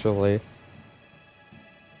dark, actually.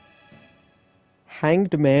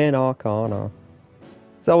 Hanged Man Arcana.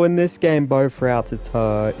 So in this game, both routes it's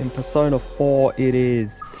her. In Persona 4, it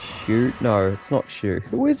is Shoot. No, it's not Shoot.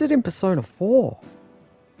 Who is it in Persona 4?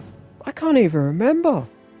 I can't even remember.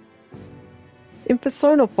 In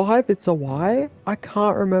Persona 5, it's a Y. I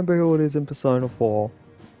can't remember who it is in Persona 4.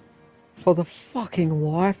 For the fucking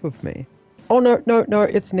life of me. Oh, no,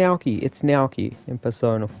 it's Naoki. It's Naoki in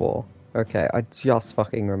Persona 4. Okay, I just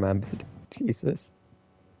fucking remembered. Jesus.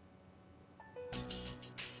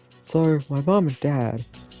 So, my mom and dad,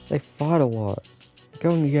 they fight a lot. They're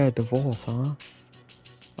going to get a divorce, huh?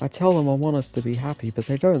 I tell them I want us to be happy, but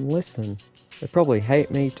they don't listen. They probably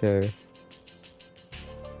hate me too.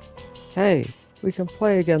 Hey, we can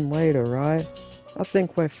play again later, right? I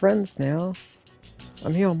think we're friends now.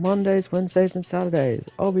 I'm here on Mondays, Wednesdays, and Saturdays.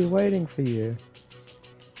 I'll be waiting for you.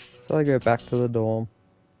 So I go back to the dorm.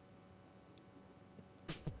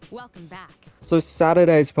 Welcome back. So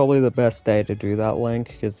Saturday's probably the best day to do that link,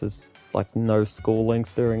 because there's like no school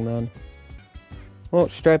links during then. Well,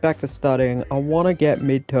 straight back to studying. I want to get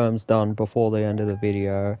midterms done before the end of the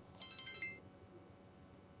video.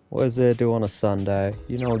 What is there to do on a Sunday?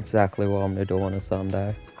 You know exactly what I'm going to do on a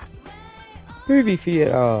Sunday. Movie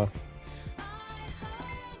theater.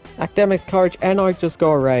 Academics, courage, and I just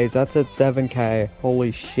got a raise. That's at 7k.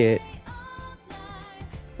 Holy shit.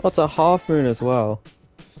 Oh, it's a half moon as well.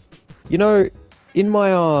 You know, in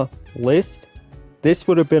my list, this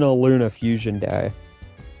would have been a lunar fusion day.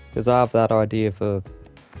 Because I have that idea for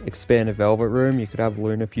expanded velvet room. You could have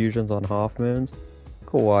lunar fusions on half moons.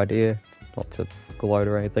 Cool idea. Not to gloat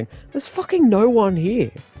or anything. There's fucking no one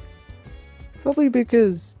here. Probably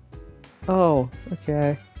because... Oh,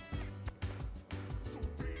 okay.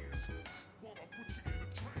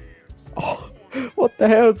 Oh, what the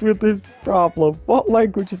hell is with this problem? What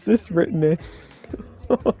language is this written in?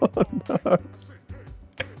 Oh no.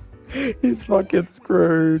 He's fucking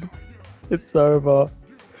screwed. It's over.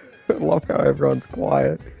 I love how everyone's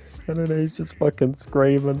quiet. And then he's just fucking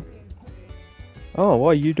screaming. Oh, what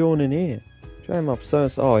are you doing in here? Train up so...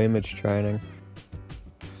 Oh, image training.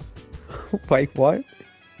 Wait, what?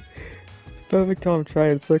 It's a perfect time to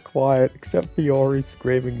train, it's so quiet, except for Yori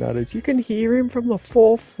screaming that is. You can hear him from the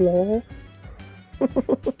 4th floor?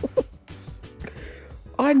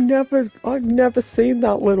 I've never seen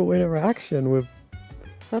that little interaction with.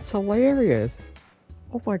 That's hilarious.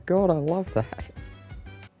 Oh my god, I love that.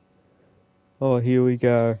 Oh, here we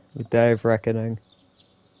go. The day of reckoning.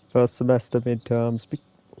 First semester midterms.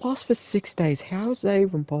 Last for 6 days. How is that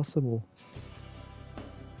even possible?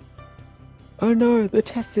 Oh no, the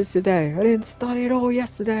test is today. I didn't study at all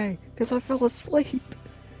yesterday because I fell asleep.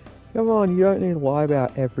 Come on, you don't need to lie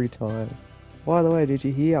about every time. By the way, did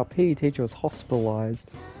you hear our PE teacher was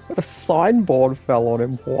hospitalized? A signboard fell on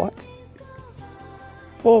him, what?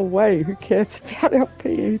 Oh wait, who cares about our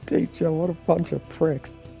PE teacher? What a bunch of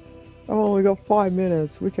pricks. Oh, we got 5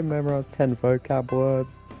 minutes. We can memorize 10 vocab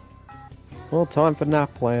words. Well, time for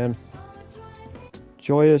nap plan.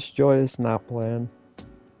 Joyous, joyous nap plan.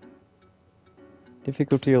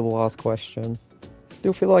 Difficulty of the last question.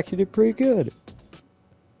 Still feel like you did pretty good.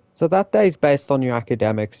 So that day's based on your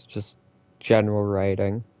academics, just general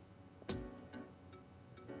rating.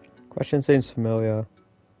 Question seems familiar.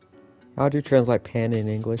 How do you translate pen in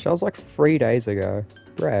English? That was like 3 days ago.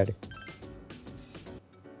 Bread.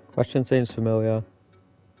 Question seems familiar.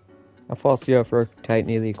 How fast do you Earth rotate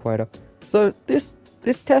near the equator? So this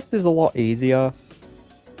test is a lot easier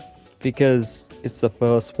because it's the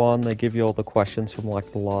first one. They give you all the questions from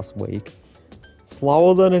like the last week.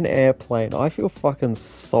 Slower than an airplane. I feel fucking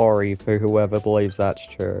sorry for whoever believes that's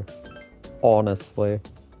true. Honestly.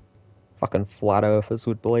 Fucking flat earthers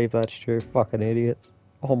would believe that's true. Fucking idiots.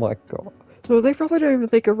 Oh my god. So they probably don't even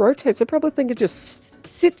think it rotates. They probably think it just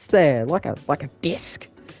sits there like a disc.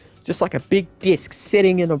 Just like a big disc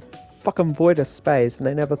sitting in a fucking void of space, and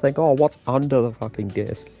they never think, oh, what's under the fucking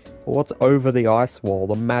disc? Or what's over the ice wall,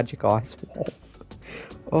 the magic ice wall?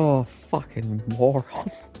 Oh, fucking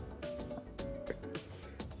morons.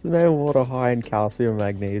 So no water high in calcium and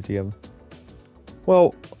magnesium.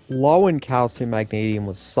 Well, low in calcium magnesium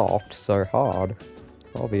was soft, so hard.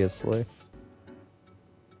 Obviously.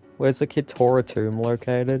 Where's the Kitora tomb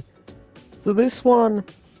located? So this one,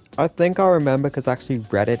 I think I remember because I actually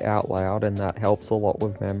read it out loud, and that helps a lot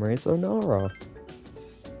with memory. So Nara.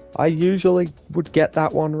 I usually would get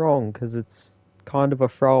that one wrong because it's kind of a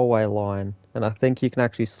throwaway line, and I think you can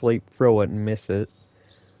actually sleep through it and miss it.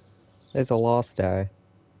 There's the last day.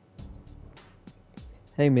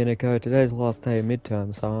 Hey Minako, today's the last day of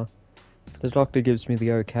midterms, huh? If the doctor gives me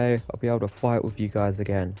the okay, I'll be able to fight with you guys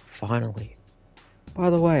again. Finally. By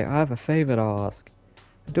the way, I have a favor to ask.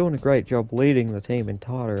 You're doing a great job leading the team in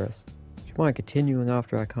Tartarus. Do you mind continuing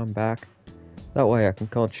after I come back? That way I can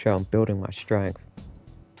concentrate on building my strength.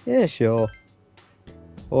 Yeah, sure.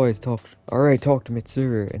 I already talked to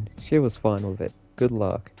Mitsuru, and she was fine with it. Good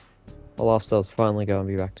luck. My lifestyle's finally going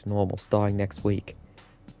to be back to normal, starting next week.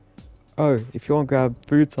 Oh, if you want to grab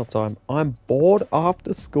food sometime, I'm bored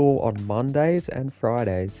after school on Mondays and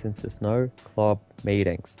Fridays since there's no club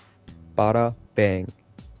meetings. Bada bing.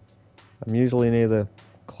 I'm usually near the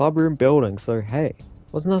club room building, so hey,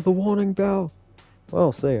 wasn't that the warning bell?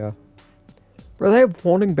 Well, see ya. Bro, they have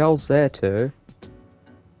warning bells there too.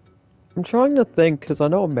 I'm trying to think, because I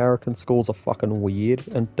know American schools are fucking weird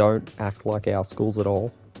and don't act like our schools at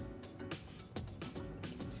all.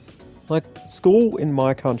 Like, school in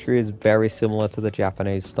my country is very similar to the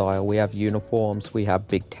Japanese style. We have uniforms, we have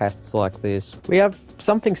big tests like this. We have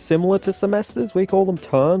something similar to semesters, we call them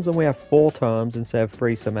terms, and we have 4 terms instead of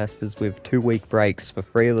 3 semesters with 2-week breaks for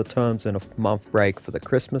 3 of the terms and a month break for the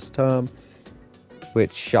Christmas term,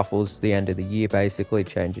 which shuffles the end of the year basically,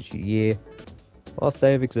 changes your year. Last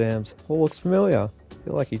day of exams. All looks familiar.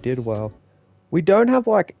 Feel like you did well. We don't have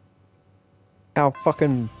like our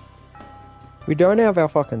fucking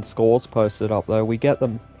scores posted up though. We get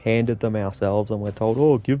them handed them ourselves and we're told,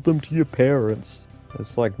 oh, give them to your parents.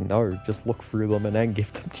 It's like, no, just look through them and then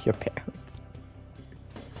give them to your parents.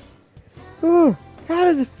 Ooh, how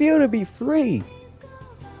does it feel to be free?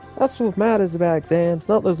 That's what matters about exams,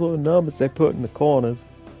 not those little numbers they put in the corners.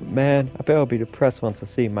 But man, I bet I'll be depressed once I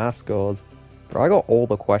see my scores. Bro, I got all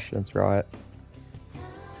the questions right.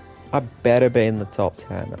 I better be in the top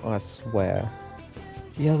 10, I swear.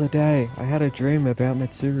 The other day, I had a dream about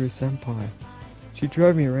Mitsuru Senpai. She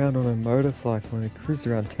drove me around on a motorcycle and we cruised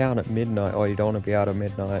around town at midnight. Oh, you don't want to be out at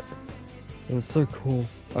midnight. It was so cool.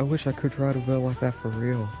 I wish I could ride a girl like that for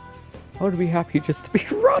real. I would be happy just to be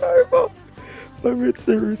run over by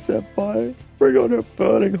Mitsuru Senpai. Bring on her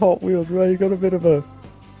burning Hot Wheels, man. You got a bit of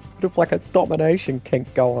like a domination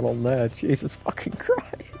kink going on there. Jesus fucking Christ.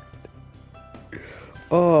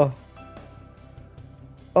 Oh.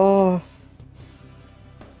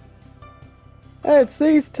 Hey, it's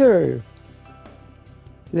these two.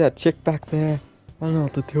 See that chick back there? I don't know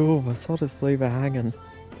what the two of us. I'll just leave her hanging.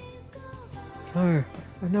 No,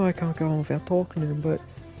 I know I can't go on without talking to him, but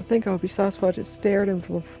I think I'll be satisfied just staring at him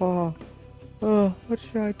from afar. Oh, what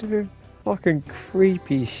should I do? Fucking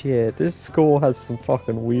creepy shit. This school has some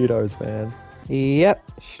fucking weirdos, man.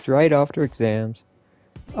 Yep, straight after exams.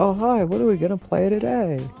 Oh hi, what are we gonna play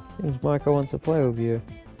today? Seems Michael wants to play with you.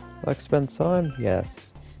 Like spend time? Yes.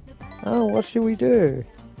 Oh, what should we do?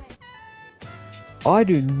 I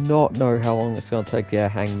do not know how long it's gonna take to get a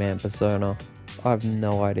Hangman persona. I have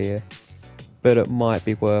no idea. But it might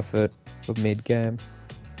be worth it for mid-game.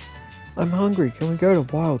 I'm hungry, can we go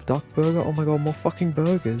to Wild Duck Burger? Oh my god, more fucking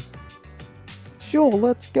burgers. Sure,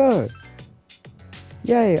 let's go.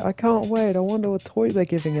 Yay, I can't wait. I wonder what toy they're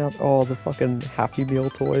giving out. Oh, the fucking Happy Meal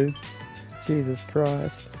toys. Jesus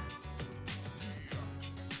Christ.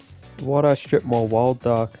 What I strip more Wild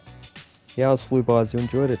Duck. The hours flew by as you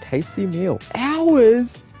enjoyed a tasty meal.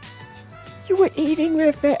 Hours? You were eating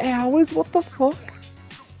there for hours? What the fuck?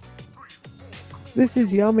 This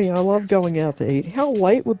is yummy. I love going out to eat. How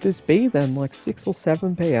late would this be then? Like 6 or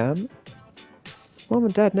 7 p.m.? Mom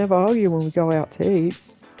and Dad never argue when we go out to eat.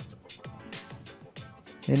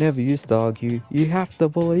 They never used to argue. You have to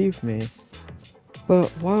believe me. But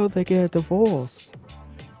why would they get a divorce?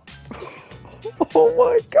 Oh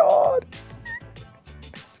my god!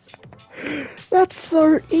 That's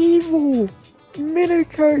so evil!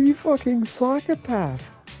 Minako, you fucking psychopath!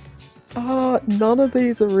 None of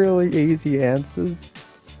these are really easy answers.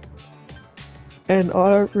 And I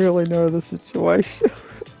don't really know the situation.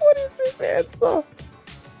 What is this answer?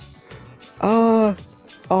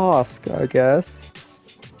 Ask, I guess.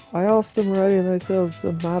 I asked them already and they said it's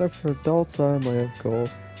a matter for adults only, of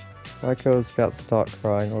course. Michael was about to start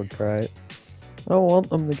crying, oh great. I don't want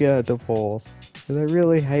them to get a divorce. Do they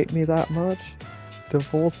really hate me that much?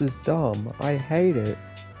 Divorce is dumb. I hate it.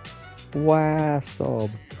 Wah, sob.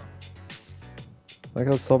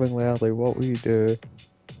 Michael's sobbing loudly. What will you do?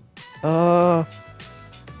 Well,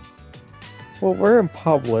 we're in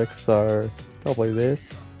public, so probably this.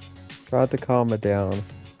 Tried to calm her down.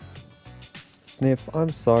 Sniff,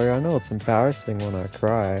 I'm sorry, I know it's embarrassing when I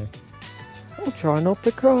cry. I'll try not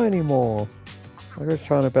to cry anymore. Michael's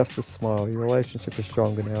trying her best to smile. Your relationship is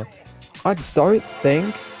stronger now. I don't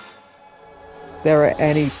think there are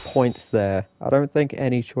any points there. I don't think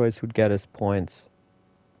any choice would get us points.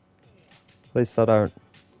 At least I'm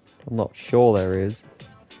not sure there is.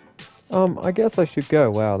 I guess I should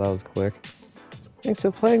go. Wow, that was quick. Thanks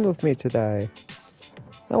for playing with me today.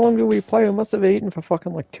 How long did we play? We must have eaten for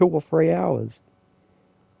fucking like 2 or 3 hours.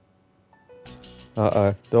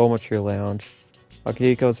 Uh-oh, dormitory lounge.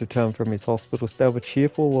 Akihiko's returned from his hospital stay with a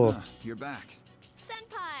cheerful look. You're back.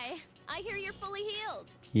 Senpai, I hear you're fully healed.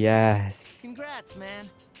 Yes. Congrats, man.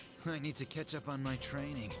 I need to catch up on my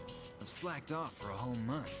training. I've slacked off for a whole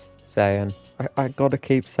month. Saying. I gotta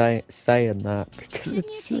keep saying that because Shouldn't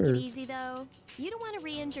it's you take true. it easy though? You don't want to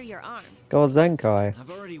re-injure your arm. Go Zenkai.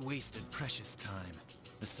 I've already wasted precious time.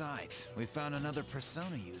 Besides, we found another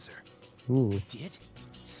persona user. Ooh. Did?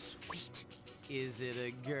 Sweet. Is it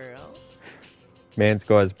a girl? Man's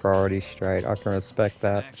got his priorities straight. I can respect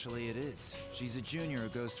that. Actually, it is. She's a junior who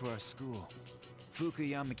goes to our school. Fuka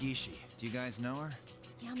Yamagishi. Do you guys know her?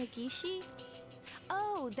 Yamagishi?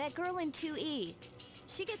 Oh, that girl in 2E.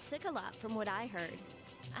 She gets sick a lot from what I heard.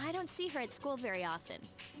 I don't see her at school very often.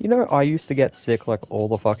 You know, I used to get sick like all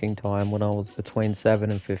the fucking time when I was between 7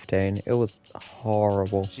 and 15. It was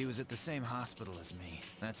horrible. She was at the same hospital as me.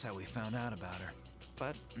 That's how we found out about her.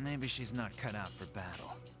 But maybe she's not cut out for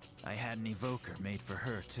battle. I had an evoker made for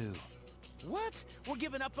her, too. What? We're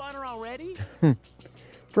giving up on her already?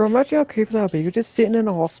 Bro, imagine how creepy that would be. You're just sitting in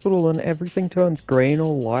a hospital and everything turns green,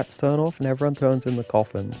 all lights turn off, and everyone turns in the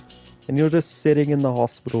coffins. And you're just sitting in the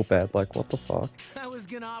hospital bed, like, what the fuck? I was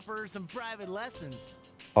gonna offer her some private lessons.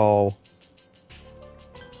 Oh.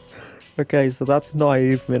 Okay, so that's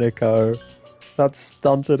naive Minako. That's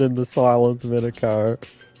stunted in the silence Minako.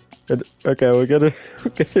 And, okay, we're gonna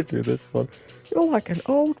do this one. You're like an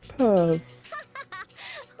old perv.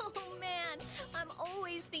 Oh man, I'm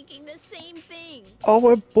always thinking the same thing. Oh,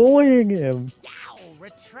 we're bullying him. Yow!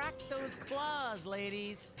 Retract those claws,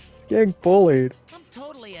 ladies. He's getting bullied. I'm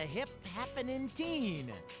totally a hip, happening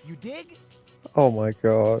teen. You dig? Oh my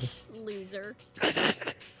god. Loser.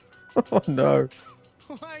 Oh no.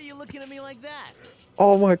 Why are you looking at me like that?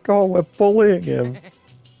 Oh my god, we're bullying him.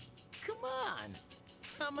 Come on.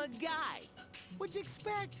 I'm a guy. What'd you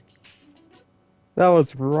expect? That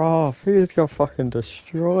was rough. He just got fucking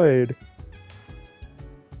destroyed.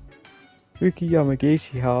 Uki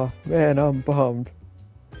Yamagishi, huh? Man, I'm bummed.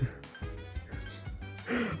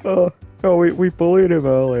 Oh, we bullied him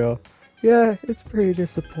earlier. Yeah, it's pretty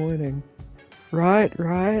disappointing. Right?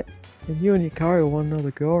 And you and Yukari want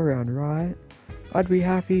another go around, right? I'd be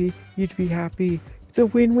happy, you'd be happy. It's a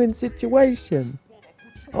win-win situation.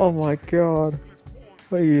 Oh my god.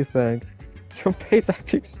 What do you think? Junpei's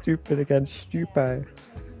acting stupid against Junpei.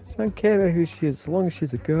 I don't care about who she is as long as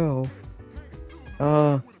she's a girl.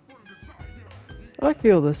 I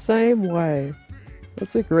feel the same way.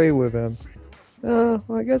 Let's agree with him.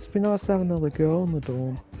 I guess it'd be nice to have another girl in the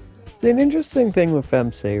dorm. See, an interesting thing with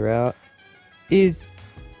FemC route is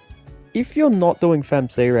if you're not doing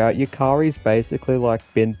FemC route, Yukari's basically like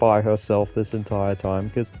been by herself this entire time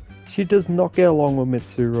because she does not get along with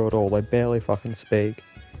Mitsuru at all. They barely fucking speak.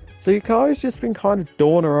 So Yukari's just been kind of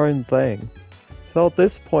doing her own thing. So at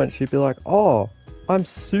this point she'd be like, oh, I'm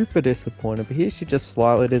super disappointed, but here she's just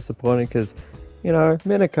slightly disappointed because, you know,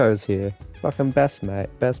 Minako's here. Fucking best mate,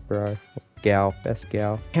 best bro. Gal, best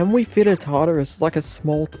gal. Can we fit a Tartarus like a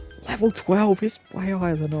small level 12? He's way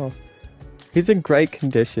higher than us. He's in great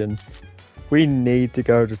condition. We need to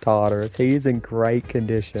go to Tartarus. He is in great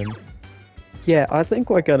condition. Yeah, I think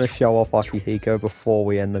we're going to show off Akihiko before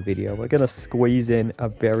we end the video. We're going to squeeze in a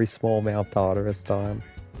very small amount of Tartarus time.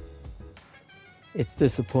 It's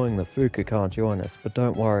disappointing that Fuka can't join us, but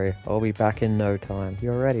don't worry, I'll be back in no time.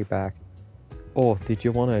 You're already back. Or did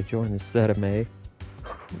you want to join instead of me?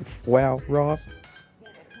 Wow, Rob.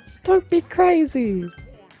 Don't be crazy!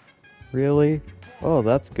 Really? Oh,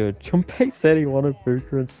 that's good. Junpei said he wanted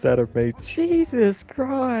Fuka instead of me. Jesus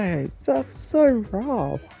Christ, that's so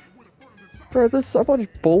rough. Bro, there's so much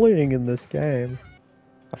bullying in this game.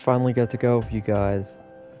 I finally get to go with you guys.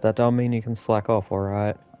 That don't mean you can slack off,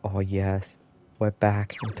 alright? Oh yes, we're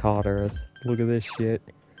back in Tartarus. Look at this shit.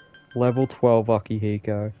 Level 12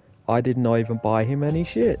 Akihiko. I did not even buy him any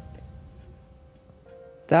shit.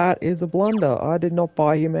 That is a blunder. I did not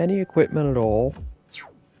buy him any equipment at all.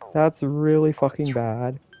 That's really fucking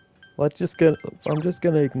bad. I'm just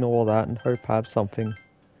gonna ignore that and hope I have something.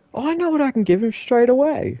 Oh, I know what I can give him straight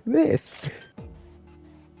away. This.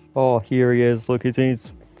 Oh, here he is. Look, he's...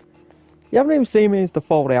 You haven't even seen me in his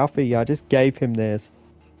default outfit yet. I just gave him this.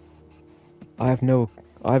 I have no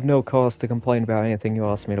cause to complain about anything you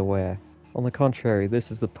asked me to wear. On the contrary,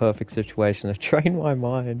 this is the perfect situation to train my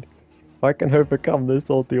mind. If I can overcome this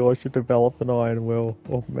ordeal, I should develop an iron will.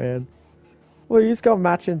 Oh man. Well, he's got a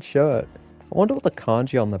matching shirt. I wonder what the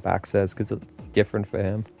kanji on the back says, because it's different for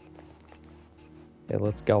him. Yeah,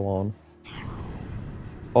 let's go on.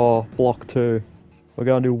 Oh, block 2. We're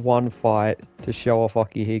gonna do one fight to show off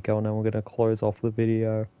Akihiko, and then we're gonna close off the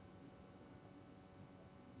video.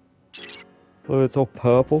 Look, it's all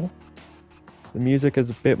purple. The music is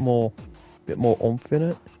a bit more oomph in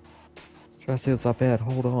it. Try to see what's up ahead.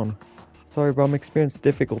 Hold on. Sorry, but I'm experiencing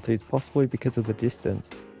difficulties, possibly because of the distance.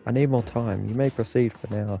 I need more time. You may proceed for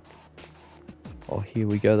now. Oh, here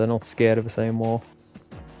we go. They're not scared of us anymore.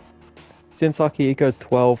 Since Akihiko's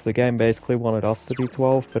 12, the game basically wanted us to be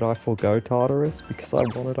 12, but I forgo Tartarus because I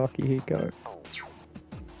wanted Akihiko.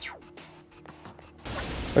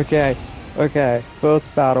 Okay, okay.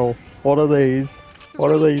 First battle. What are these? What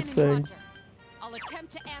are these things? I'll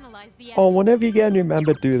attempt to analyze the Oh, whenever you get a new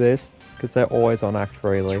member, do this, because they're always on Act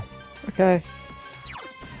Freely. Okay.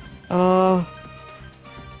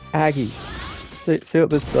 Aggie. See what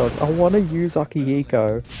this does. I want to use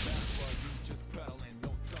Akihiko.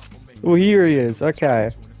 Well, here he is. Okay.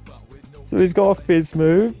 So he's got a fizz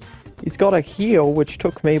move. He's got a heal, which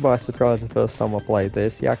took me by surprise the first time I played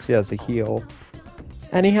this. He actually has a heal.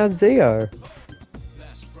 And he has Zeo.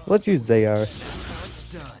 Let's use Zeo.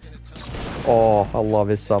 Oh, I love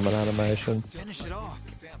his summon animation. Finish it off.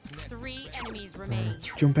 3 enemies remain.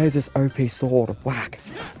 Junpei's this OP sword. Whack.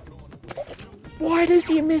 Why does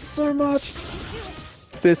he miss so much?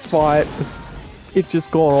 This fight, it's just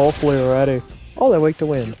gone awfully already. Oh, they're weak to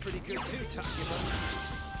win.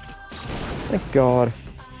 Thank God.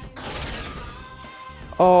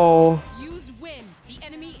 Oh. Use wind. The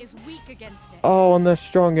enemy is weak against it. Oh, and they're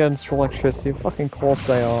strong against electricity. Of fucking course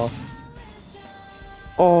they are.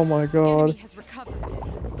 Oh my God. Enemy has recovered.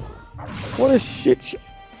 What a shit show.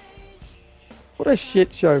 What a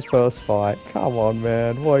shit show first fight. Come on,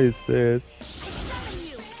 man. What is this?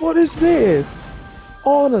 What is this?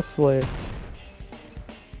 Honestly.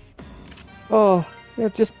 Oh, yeah,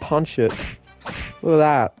 just punch it. Look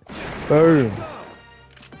at that. Boom.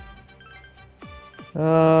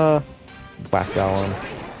 Back on.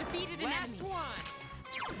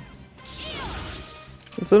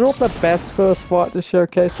 It's not the best first fight to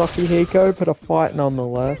showcase Akihiko, but a fight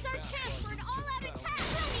nonetheless.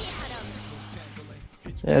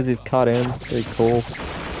 As he's cut in, pretty cool.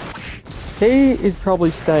 He is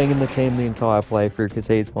probably staying in the team the entire playthrough because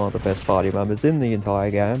he's one of the best party members in the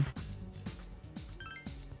entire game.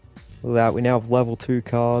 Look at that, we now have level 2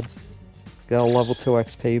 cards. Got a level 2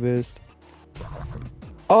 XP boost.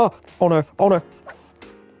 Oh! Oh no, oh no!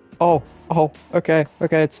 Oh, okay,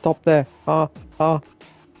 it stopped there.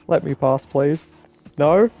 Let me pass, please.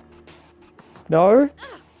 No? No?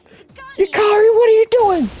 Yukari, what are you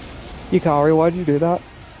doing? Yukari, why'd you do that?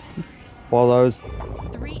 Well, those...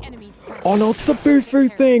 3 enemies. Oh no, it's the boo-foo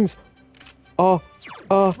things! Roger.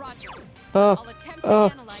 I'll attempt to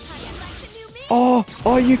analyze. How you like the new me? Oh,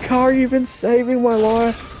 Yukari, you've been saving my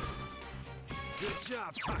life. Good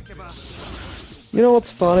job, Takeba. You know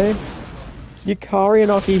what's funny? Yukari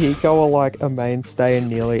and Akihiko are like a mainstay in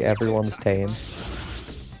nearly everyone's team.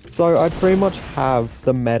 So I pretty much have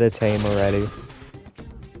the meta team already.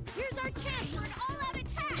 Here's our chance for an all-out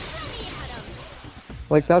attack. Throw me at him.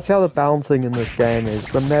 Like, that's how the balancing in this game is.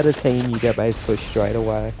 The meta team you get basically straight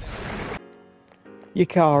away.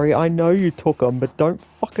 Yukari, I know you took them, but don't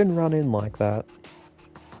fucking run in like that.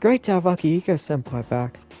 It's great to have Akihiko-senpai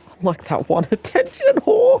back. Unlike that one attention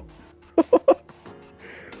whore!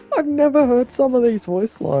 I've never heard some of these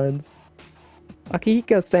voice lines.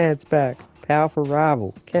 Akihiko-san's back. Powerful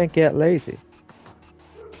rival. Can't get lazy.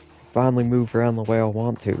 Finally move around the way I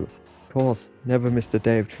want to. Of course, never missed a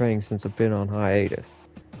day of training since I've been on hiatus.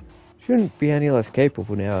 Shouldn't be any less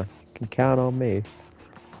capable now. You can count on me.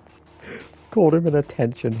 Called him an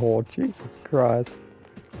attention whore. Jesus Christ.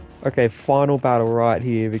 Okay, final battle right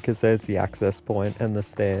here because there's the access point and the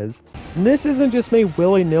stairs. And this isn't just me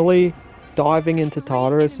willy-nilly diving into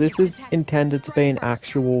Tartarus. This is intended to be an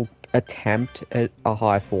actual attempt at a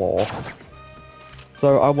high floor.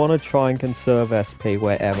 So I want to try and conserve SP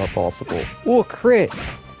wherever possible. Oh, crit!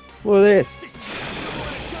 Look at this.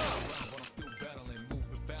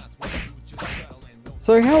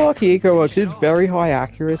 So how Akihiko works is very high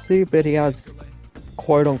accuracy, but he has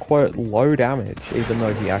quote-unquote low damage, even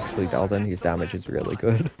though he actually doesn't. His damage is really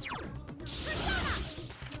good.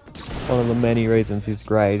 One of the many reasons he's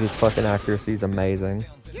great, his fucking accuracy is amazing.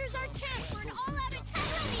 Here's our chance for an all-out attack.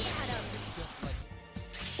 Throw me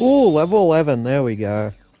at him. Ooh, level 11, there we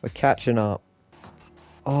go. We're catching up.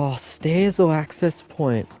 Oh, stairs or access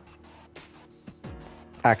point?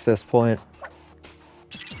 Access point.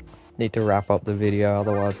 Need to wrap up the video,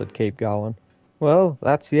 otherwise I'd keep going. Well,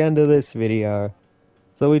 that's the end of this video.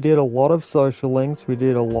 So we did a lot of social links, we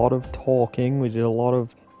did a lot of talking, we did a lot of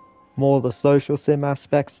more of the social sim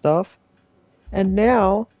aspect stuff. And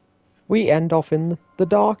now, we end off in the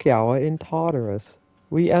Dark Hour in Tartarus.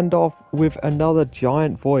 We end off with another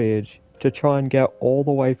giant voyage to try and get all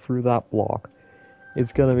the way through that block.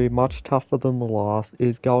 It's going to be much tougher than the last.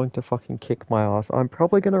 It's going to fucking kick my ass. I'm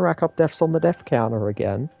probably going to rack up deaths on the death counter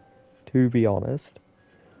again, to be honest.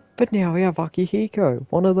 But now we have Akihiko,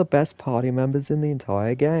 one of the best party members in the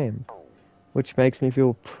entire game. Which makes me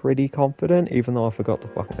feel pretty confident, even though I forgot to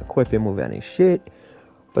fucking equip him with any shit.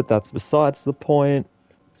 But that's besides the point.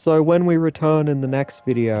 So when we return in the next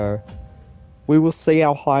video, we will see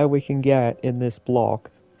how high we can get in this block.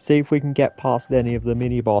 See if we can get past any of the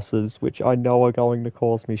mini-bosses, which I know are going to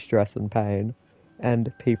cause me stress and pain.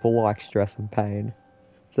 And people like stress and pain.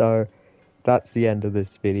 So, that's the end of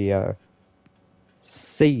this video.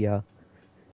 See ya.